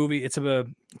the movie. It's a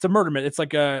murder myth. It's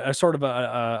like a sort of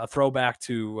a throwback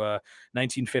to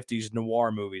 1950s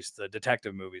noir movies, the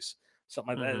detective movies,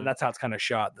 something like that. Mm-hmm. And that's how it's kind of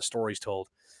shot. The story's told.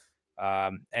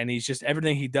 And he's just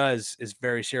everything he does is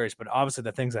very serious. But obviously,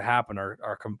 the things that happen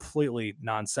are completely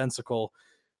nonsensical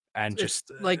and It's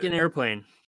just like an airplane.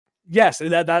 yes,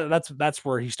 that's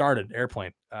where he started.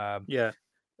 Airplane. Yeah.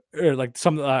 Or like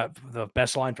the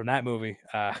best line from that movie.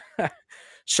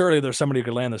 Surely there's somebody who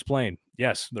could land this plane.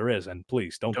 Yes, there is, and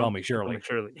please don't call me Don't call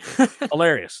Shirley. me Shirley.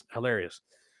 Hilarious.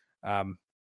 Um,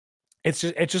 it's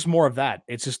just more of that.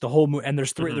 It's just the whole movie, and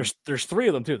Mm-hmm. there's three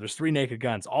of them too. There's three Naked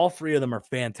Guns. All three of them are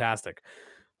fantastic.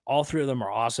 All three of them are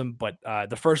awesome. But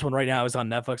the first one right now is on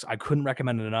Netflix. I couldn't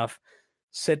recommend it enough.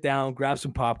 Sit down, grab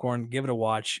some popcorn, give it a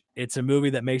watch. It's a movie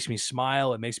that makes me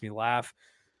smile. It makes me laugh,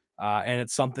 and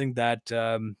it's something that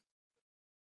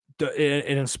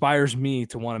it inspires me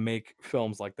to want to make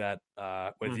films like that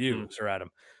with Mm-hmm. you, Sir Adam.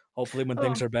 Hopefully, when Oh,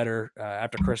 things are better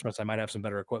after Christmas, I might have some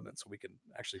better equipment so we can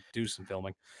actually do some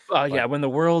filming. well, But yeah. When the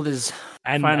world is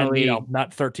and finally not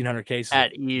 1,300 cases of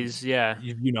at ease, yeah.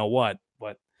 you know what,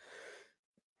 but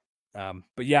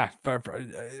yeah,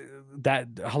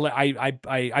 that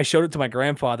I showed it to my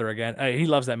grandfather again. He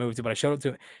loves that movie too, but I showed it to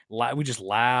him. We just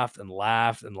laughed and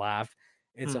laughed and laughed.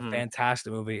 It's a Mm-hmm.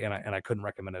 fantastic movie, and I couldn't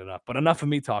recommend it enough. But enough of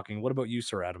me talking. What about you,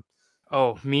 Sir Adam?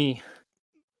 Oh, me.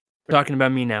 We're talking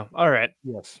about me now. All right.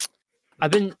 Yes.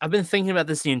 I've been thinking about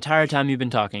this the entire time you've been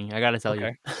talking. I gotta tell you,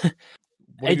 Okay. What have you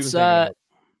been it's thinking about?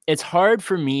 it's hard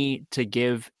for me to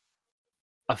give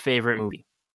a favorite movie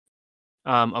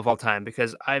of all time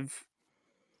because I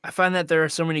find that there are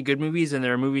so many good movies and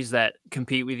there are movies that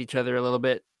compete with each other a little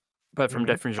bit, but from Mhm.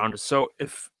 different genres. So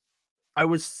I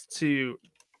was to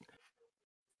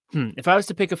if I was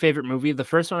to pick a favorite movie, the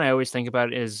first one I always think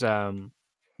about is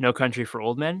No Country for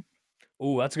Old Men.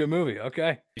 Ooh, that's a good movie.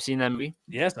 Okay. You've seen that movie?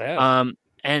 Yes, I have.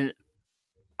 And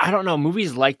I don't know,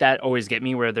 movies like that always get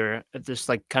me where they're just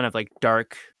like kind of like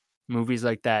dark movies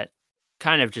like that.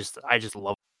 Kind of just I just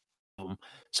love them.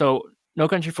 So No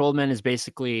Country for Old Men is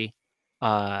basically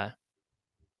uh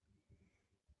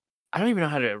I don't even know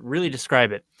how to really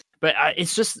describe it, but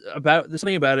it's just about there's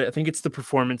something about it. I think it's the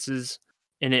performances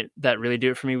in it that really do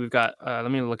it for me. We've got let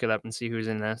me look it up and see who's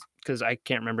in this because I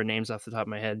can't remember names off the top of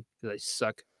my head because I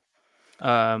suck.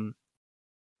 Um,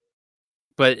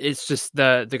 but it's just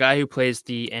the guy who plays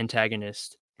the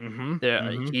antagonist. Mhm.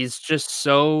 Mhm. He's just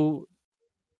so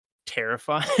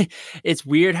terrifying. It's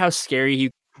weird how scary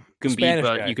he can be, Spanish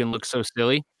but guy. you can look so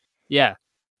silly. Yeah.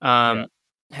 Yeah.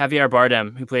 Javier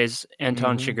Bardem, who plays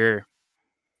Anton Mhm. Chigurh.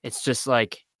 It's just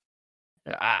like,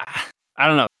 I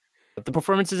don't know. The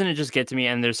performance doesn't just get to me,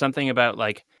 and there's something about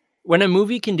like when a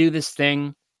movie can do this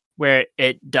thing where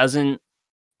it doesn't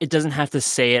have to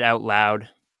say it out loud,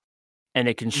 and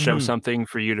it can show Mhm. something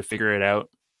for you to figure it out.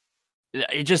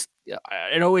 It just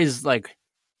it always like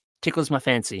tickles my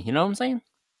fancy. You know what I'm saying?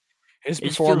 His It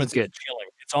just feels performance is good. chilling.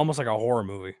 It's almost like a horror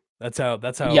movie. That's how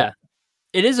Yeah,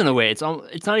 it is in a way. It's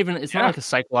not even it's not yeah. like a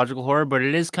psychological horror, but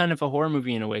it is kind of a horror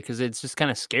movie in a way because it's just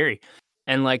kind of scary.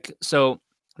 And like so,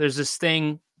 there's this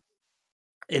thing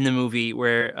in the movie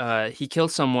where he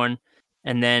kills someone,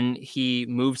 and then he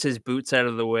moves his boots out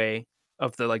of the way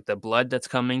of the blood that's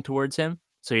coming towards him,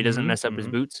 so he doesn't Mhm, mess up his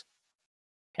mhm. boots.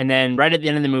 And then right at the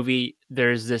end of the movie,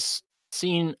 there's this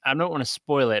scene. I don't want to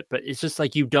spoil it, but it's just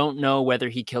like you don't know whether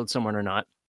he killed someone or not.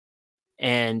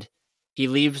 And he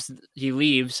leaves,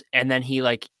 and then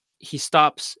he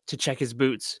stops to check his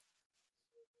boots,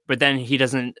 but then he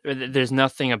doesn't. There's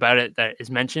nothing about it that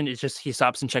is mentioned. It's just he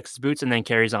stops and checks his boots, and then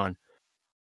carries on,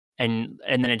 and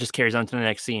then it just carries on to the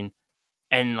next scene.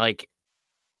 And like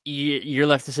you're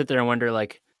left to sit there and wonder,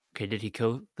 like, okay, did he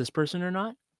kill this person or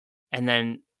not? And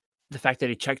then the fact that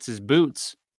he checks his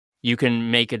boots, you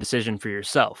can make a decision for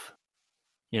yourself.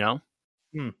 You know,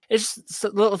 Hmm. it's just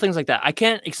little things like that. I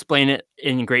can't explain it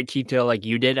in great detail like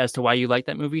you did as to why you like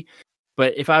that movie.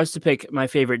 But if I was to pick my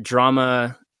favorite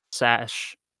drama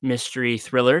slash mystery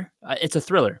thriller, it's a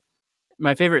thriller.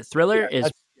 My favorite thriller Yeah, is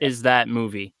that's is that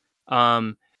movie.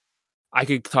 Um, I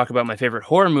could talk about my favorite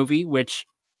horror movie, which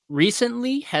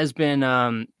recently has been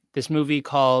this movie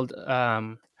called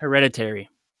Hereditary.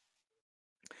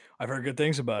 I've heard good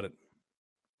things about it.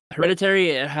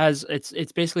 Hereditary,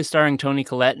 it's basically starring Toni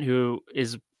Collette, who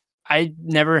is I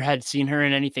never had seen her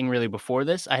in anything really before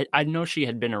this. I know she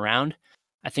had been around.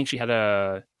 I think she had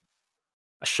a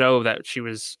show that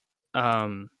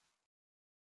um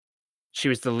she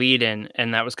was the lead in,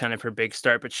 and that was kind of her big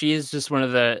start. But she is just one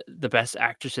of the best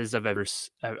actresses I've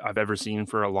ever seen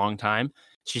for a long time.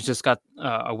 She's just got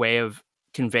a way of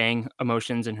conveying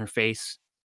emotions in her face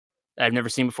that I've never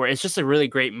seen before. It's just a really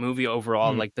great movie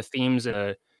overall. Hmm. Like the themes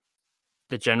and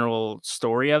the general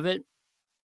story of it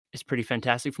is pretty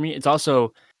fantastic for me. It's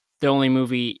also the only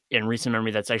movie in recent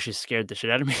memory that's actually scared the shit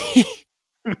out of me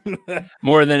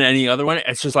more than any other one.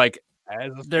 It's just like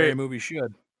As a scary there movie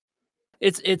should.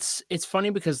 it's funny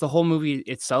because the whole movie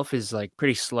itself is like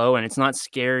pretty slow and it's not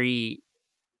scary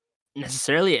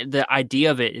necessarily. The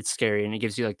idea of it's scary and it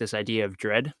gives you like this idea of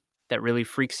dread that really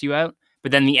freaks you out.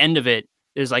 But then the end of it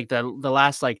is like the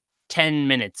last like 10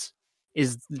 minutes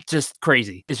is just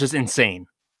crazy. It's just insane.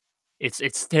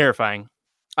 It's terrifying.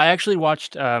 I actually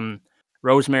watched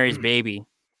Rosemary's Baby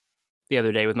the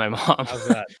other day with my mom. How's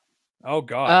that? Oh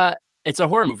god. uh, it's a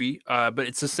horror movie, but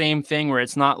it's the same thing where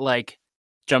it's not like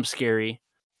jump scary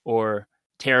or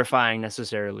terrifying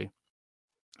necessarily,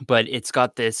 but it's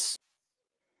got this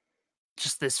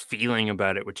feeling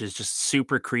about it, which is just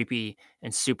super creepy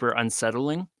and super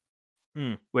unsettling.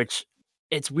 Hmm. Which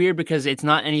it's weird because it's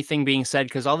not anything being said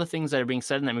because all the things that are being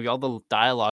said in that movie, all the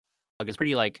dialogue is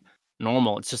pretty like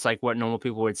normal. It's just like what normal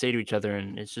people would say to each other,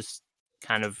 and it's just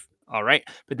kind of all right.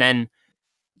 But then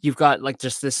you've got like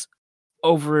just this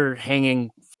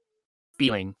overhanging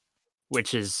feeling,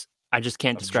 which is I just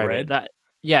can't Of describe it. dread? That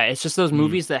yeah, it's just those Hmm.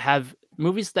 movies that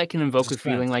can invoke a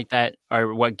feeling Suspense. like that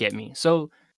are what get me. So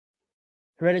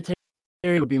Hereditary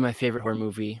would be my favorite horror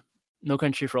movie. No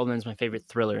Country for Old Men is my favorite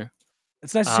thriller.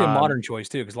 It's nice to see a Um, modern choice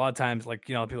too, because a lot of times, like,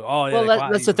 people, "Oh, yeah, well, like,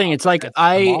 wow, that's the thing. It's like that's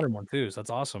a modern one too, so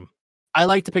that's awesome." I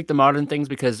like to pick the modern things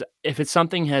because if it's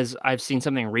something has I've seen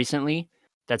something recently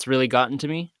that's really gotten to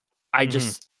me, I Mhm.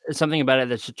 just it's something about it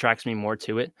that just attracts me more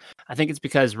to it. I think it's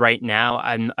because right now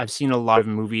I've seen a lot of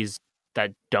movies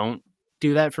that don't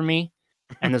do that for me.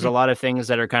 And there's a lot of things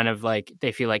that are kind of like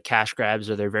they feel like cash grabs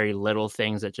or they're very little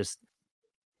things that just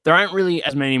there aren't really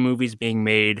as many movies being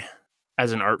made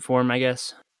as an art form, I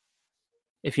guess.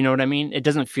 If you know what I mean? It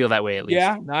doesn't feel that way at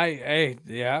Yeah, least. no,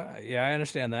 yeah, I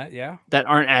understand that, yeah. That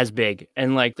aren't as big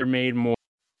and like they're made more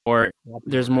or A lot of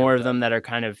people there's agree more with of that. them that are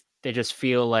kind of they just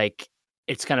feel like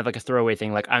it's kind of like a throwaway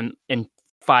thing, like, I'm in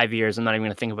 5 years, I'm not even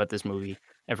gonna think about this movie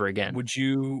ever again. Would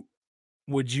you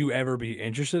would you ever be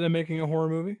interested in making a horror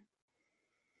movie?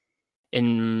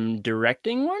 In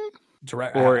directing one?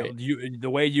 Direct Or you the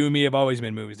way you and me have always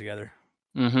made movies together.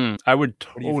 I would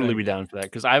What do you totally think? be down for that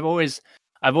because I've always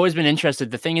been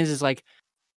interested. The thing is, like,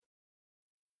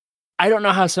 I don't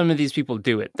know how some of these people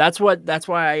do it. That's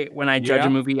why when I judge a Yeah?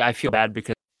 movie, I feel bad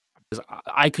because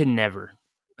I could never.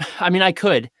 I mean, I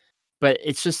could, But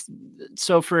it's just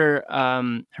so for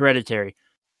Hereditary,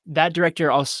 that director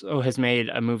also has made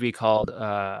a movie called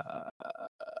I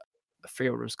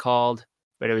forget what it was called,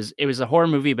 but it was a horror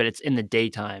movie, but it's in the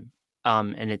daytime.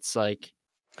 And it's like,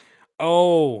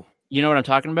 Oh, you know what I'm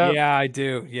talking about? yeah, I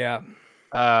do. Yeah.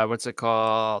 What's it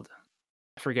called?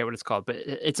 I forget what it's called, but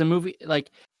it's a movie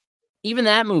like even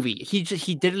that movie, he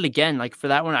did it again. Like for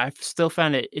that one, I still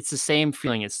found it's the same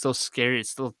feeling. It's still scary. It's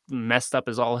still messed up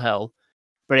as all hell,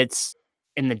 but it's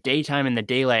in the daytime, in the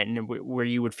daylight, and where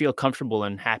you would feel comfortable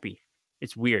and happy.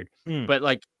 It's weird, Mm. but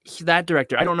like that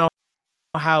director, I don't know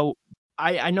how.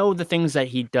 I know the things that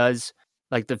he does,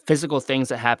 like the physical things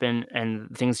that happen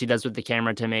and things he does with the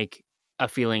camera to make a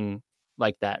feeling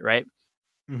like that, right?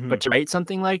 Hmm. But to write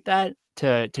something like that,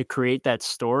 to create that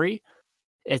story,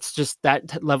 it's just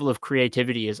that level of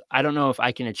creativity is I don't know if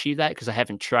I can achieve that because I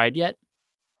haven't tried yet.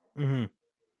 Hmm.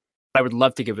 I would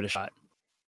love to give it a shot.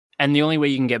 And the only way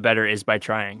you can get better is by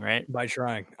trying, right? By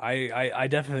trying. I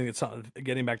definitely think it's something,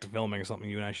 getting back to filming is something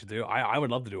you and I should do. I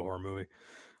would love to do a horror movie.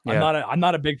 Yeah. I'm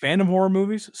not a big fan of horror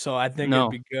movies, so I think it'd No.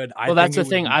 be good. I Well, that's think it the would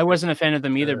thing. be I good wasn't a fan of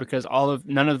them either to because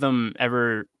none of them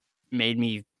ever made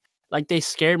me like they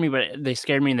scared me, but they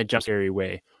scared me in the jump scary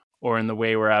way or in the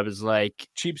way where I was like,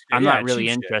 cheap I'm yeah, not cheap really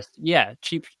shit. interested. Yeah,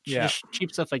 Yeah, just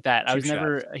cheap stuff like that. I cheap was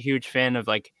never shots. a huge fan of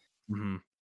like Mhm.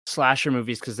 slasher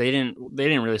movies because they didn't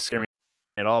really scare me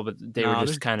at all, but they were No, just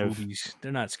there's kind of boobies.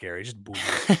 They're not scary, just boobies.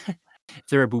 if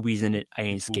there are boobies in it,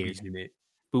 I Just ain't boobies scared. in it.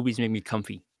 Boobies make me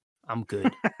comfy. I'm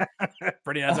good.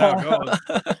 Pretty that's how it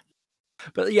goes.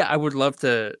 But yeah, I would love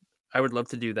to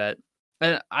do that.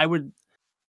 And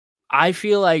I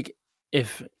feel like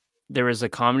if there was a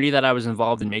comedy that I was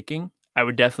involved in making, I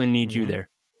would definitely need you Mhm. there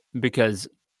because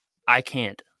I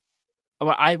can't.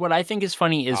 What I think is Aw,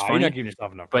 you're not funny, giving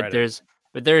yourself enough but credit.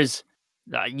 there's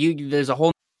a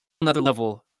whole another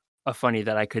level of funny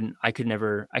that I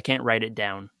can't write it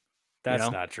down, you That's know?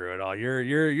 not true at all.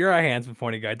 You're a handsome,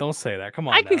 pointy guy. Don't say that. Come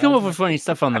I on can now. come up That's with funny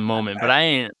stuff on the moment, but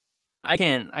I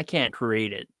can't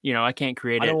create it. You know, I can't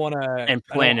create I don't it wanna and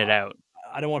plan it out.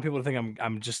 I don't want people to think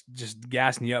I'm just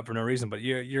gassing you up for no reason, but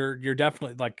you're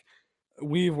definitely like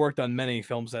we've worked on many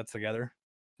film sets together,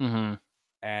 Mhm.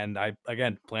 and I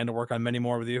again plan to work on many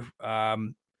more with you. I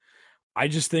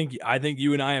think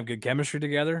you and I have good chemistry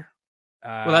together.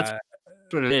 Well, that's Uh,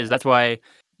 what it is. That's why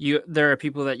there are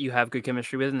people that you have good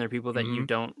chemistry with, and there are people that you mhm.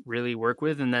 don't really work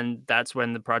with, and then that's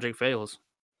when the project fails.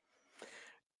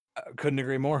 Couldn't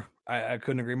agree more. I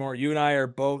couldn't agree more. You and I are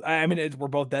both. I mean, we're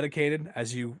both dedicated,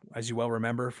 as you well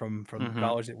remember from Mhm.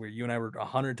 college. That you and I were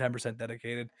 110%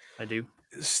 dedicated. I do.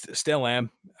 Still am.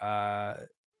 Uh,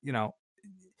 you know,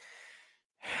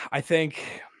 I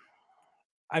think.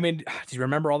 I mean, do you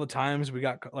remember all the times we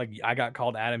got like I got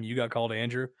called Adam, you got called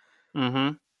Andrew?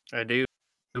 Mhm. I do.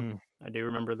 Mm, I do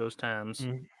remember those times.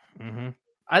 mm, mhm.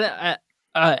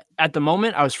 At the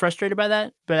moment, I was frustrated by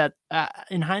that, but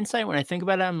in hindsight, when I think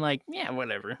about it, I'm like, yeah,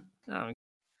 whatever. I don't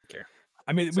care.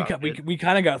 I mean, It's all good. we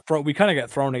kind of got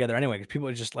thrown together anyway because people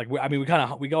are just like I mean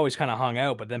we always kind of hung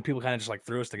out, but then people kind of just like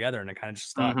threw us together and it kind of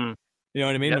just stuck. Mhm. You know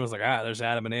what I mean? It Yep. was like there's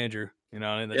Adam and Andrew. You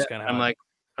know, and Yeah. that's kind of I'm how like,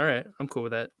 all right, I'm cool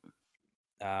with that.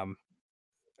 Um,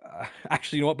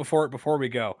 actually, you know what? Before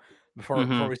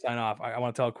Mhm. we sign off, I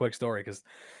want to tell a quick story because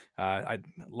I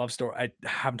love story. I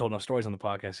haven't told enough stories on the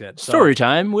podcast yet. So Story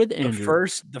time with Andrew.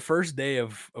 the first day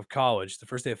of college, the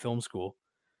first day of film school,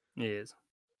 Yes.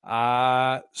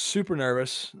 super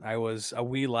nervous. I was a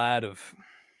wee lad of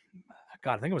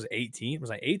God. I think I was 18. Was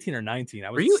I 18 or 19?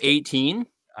 Were you 18?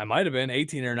 I might have been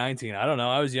 18 or 19. I don't know.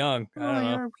 I was young. I Oh, don't know.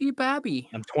 you're a wee babby.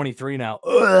 I'm 23 now.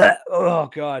 Ugh. Oh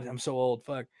God, I'm so old.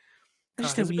 Fuck. God,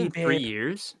 Just a has it wee been 3 bit.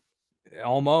 years?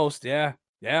 Almost. Yeah.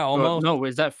 Yeah. Well, Almost. no,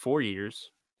 is that 4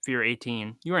 years? If you're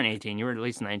 18. You weren't 18, you were at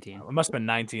least 19. I must have been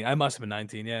 19. I must have been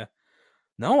 19, yeah.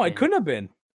 No, I Dang. couldn't have been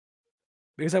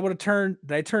because I would have turned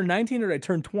did I turn 19 or did I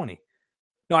turn 20?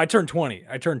 No, I turned 20.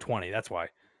 I turned 20, that's why.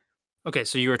 Okay,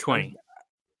 so you were I was 20.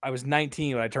 I was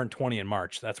 19 when I turned 20 in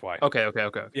March, that's why. Okay.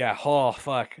 Yeah, oh,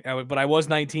 fuck. But I was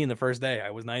 19 the first day. I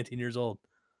was 19 years old.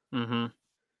 Mhm.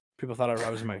 People thought I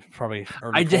was in my probably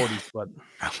early I did 40s, but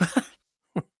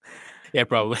Yeah,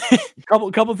 probably.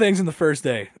 couple things in the first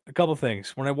day. A couple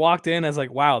things. When I walked in, I was like,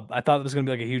 "Wow, I thought this was gonna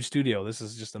be like a huge studio. This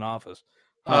is just an office."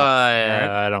 Huh. All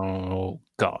right. I don't know.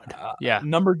 God. Yeah.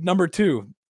 Number 2,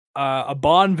 a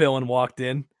Bond villain walked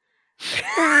in.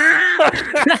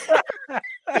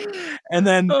 And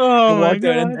then it Oh my walked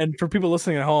out god. and for people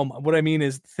listening at home, what I mean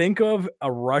is think of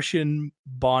a Russian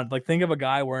Bond, like, think of a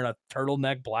guy wearing a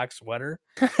turtleneck black sweater,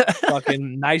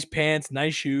 fucking nice pants,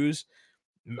 nice shoes,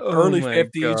 Oh early my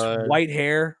 50s, god. white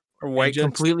hair, Or and white just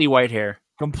completely white hair.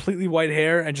 completely white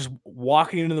hair, and just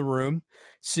walking into the room,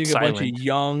 seeing a bunch of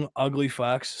young, ugly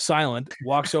fucks, silent,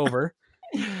 walks over.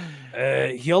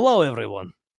 Hello,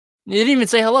 everyone. He didn't even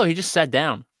say hello. He just sat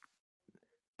down.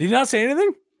 Did he not say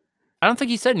anything? I don't think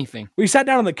he said anything. Well, he sat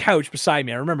down on the couch beside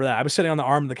me. I remember that. I was sitting on the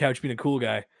arm of the couch being a cool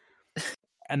guy.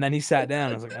 And then he sat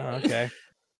down. I was like, oh, okay.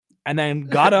 And then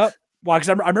got up. Well, because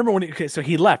I remember when so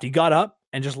he left. He got up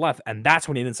and just left. And that's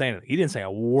when he didn't say anything. He didn't say a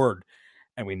word.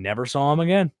 And we never saw him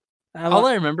again. All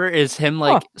I remember is him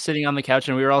like sitting on the couch,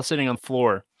 and we were all sitting on the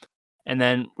floor. And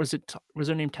then was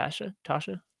her name Tasha?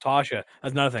 Tasha.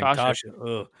 That's another thing.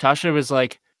 Tasha. Tasha was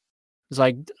like,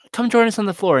 come join us on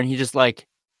the floor. And he just like,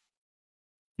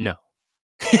 no.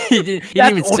 he didn't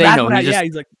even say no.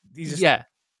 He's just yeah.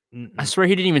 I swear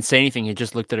he didn't even say anything. He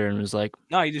just looked at her and was like,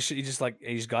 no, he just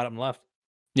got up and left.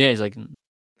 Yeah, he's like,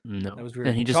 no. That was weird.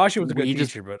 And Tasha was a good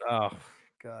teacher, but oh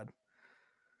god.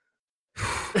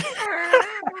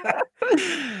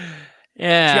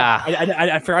 Yeah.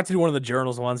 I forgot to do one of the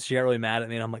journals once. She got really mad at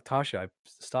me, and I'm like, Tasha,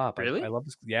 stop. Really? I love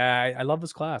this. Yeah, I love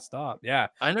this class. Stop. Yeah.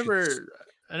 I never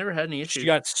had any issues.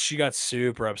 She got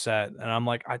super upset, and I'm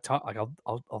like,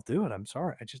 I'll do it. I'm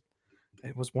sorry.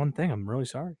 It was one thing. I'm really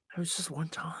sorry. It was just one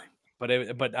time.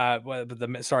 Tangenting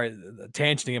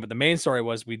it. But the main story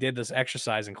was we did this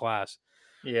exercise in class.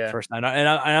 Yeah. First night, and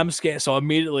I'm scared. So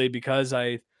immediately because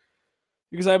I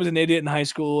was an idiot in high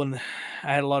school and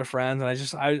I had a lot of friends, and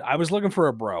I was looking for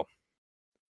a bro.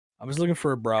 I was looking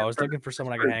for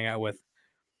someone I could hang out with.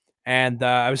 And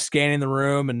I was scanning the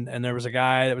room, and there was a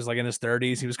guy that was like in his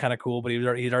 30s. He was kind of cool, but he'd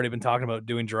already been talking about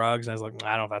doing drugs. And I was like,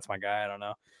 I don't know if that's my guy. I don't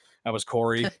know. That was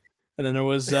Corey. And then there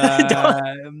was,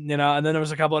 and then there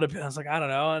was a couple of, I was like, I don't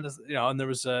know. And, and there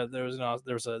was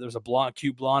a blonde,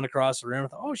 cute blonde across the room. I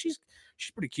thought, oh, she's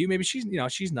pretty cute. Maybe she's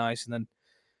nice. And then,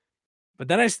 but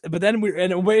then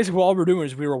basically all we were doing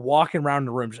is we were walking around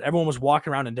the room. Just everyone was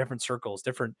walking around in different circles,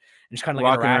 and just kind of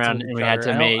like walking around, and we had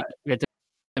to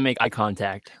make eye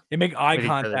contact. They make eye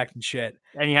contact and shit.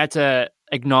 And you had to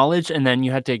acknowledge, and then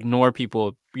you had to ignore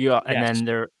people. And then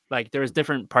there was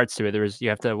different parts to it. You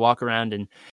have to walk around and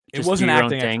just it wasn't do your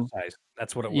acting own thing. exercise.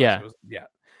 That's what it was. Yeah. It was, yeah.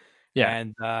 Yeah.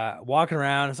 And walking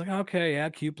around, it's like, okay, yeah,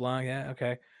 cute blonde, yeah,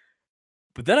 okay.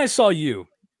 But then I saw you.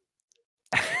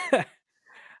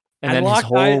 And then his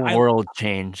whole world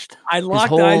changed. I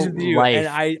locked eyes with you,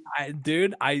 and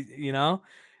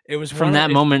it was from that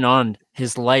moment on,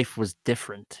 his life was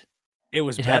different. It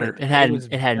was better. It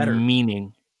had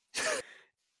meaning.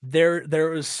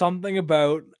 There was something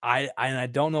about I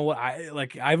don't know what I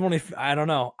don't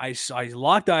know. I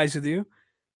locked eyes with you,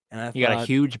 and you got a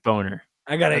huge boner.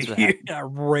 I got a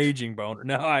raging boner.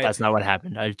 No, that's not what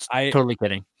happened. I'm totally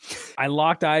kidding. I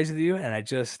locked eyes with you, and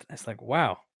it's like,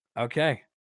 wow, okay.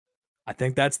 I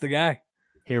think that's the guy.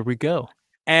 Here we go.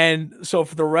 And so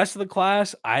for the rest of the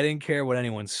class, I didn't care what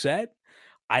anyone said.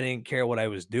 I didn't care what I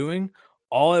was doing.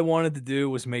 All I wanted to do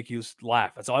was make you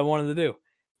laugh. That's all I wanted to do.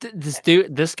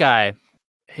 This guy,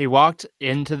 he walked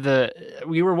into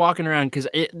we were walking around because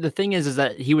the thing is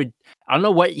that he would, I don't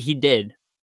know what he did,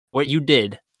 what you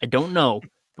did. I don't know.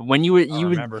 But when you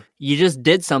just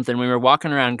did something when we were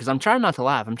walking around, because I'm trying not to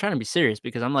laugh. I'm trying to be serious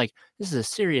because I'm like, this is a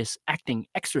serious acting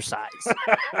exercise.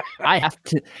 I have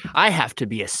to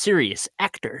be a serious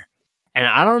actor. And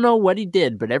I don't know what he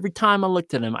did, but every time I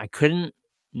looked at him, I couldn't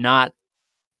not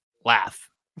laugh.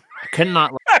 I could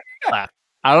not laugh.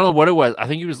 I don't know what it was. I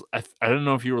think I don't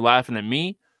know if you were laughing at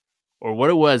me or what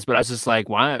it was, but I was just like,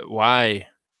 why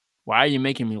are you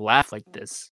making me laugh like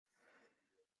this?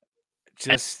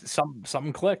 Just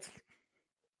something clicked.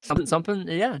 Something,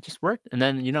 yeah, it just worked. And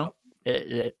then,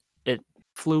 it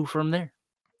flew from there.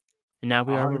 And now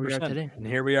we are where we are today. And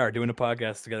here we are doing a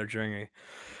podcast together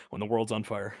when the world's on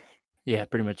fire. Yeah,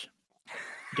 pretty much.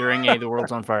 During the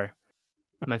world's on fire.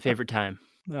 My favorite time.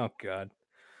 Oh, God.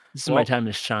 This is my time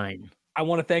to shine. I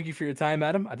want to thank you for your time,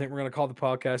 Adam. I think we're going to call the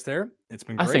podcast there. It's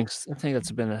been great. I think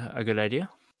that's been a good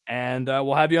idea. And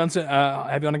we'll have you on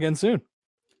again soon.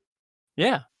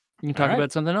 Yeah. You can talk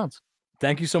about something else.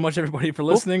 Thank you so much, everybody, for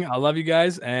listening. I love you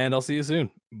guys, and I'll see you soon.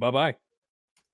 Bye-bye.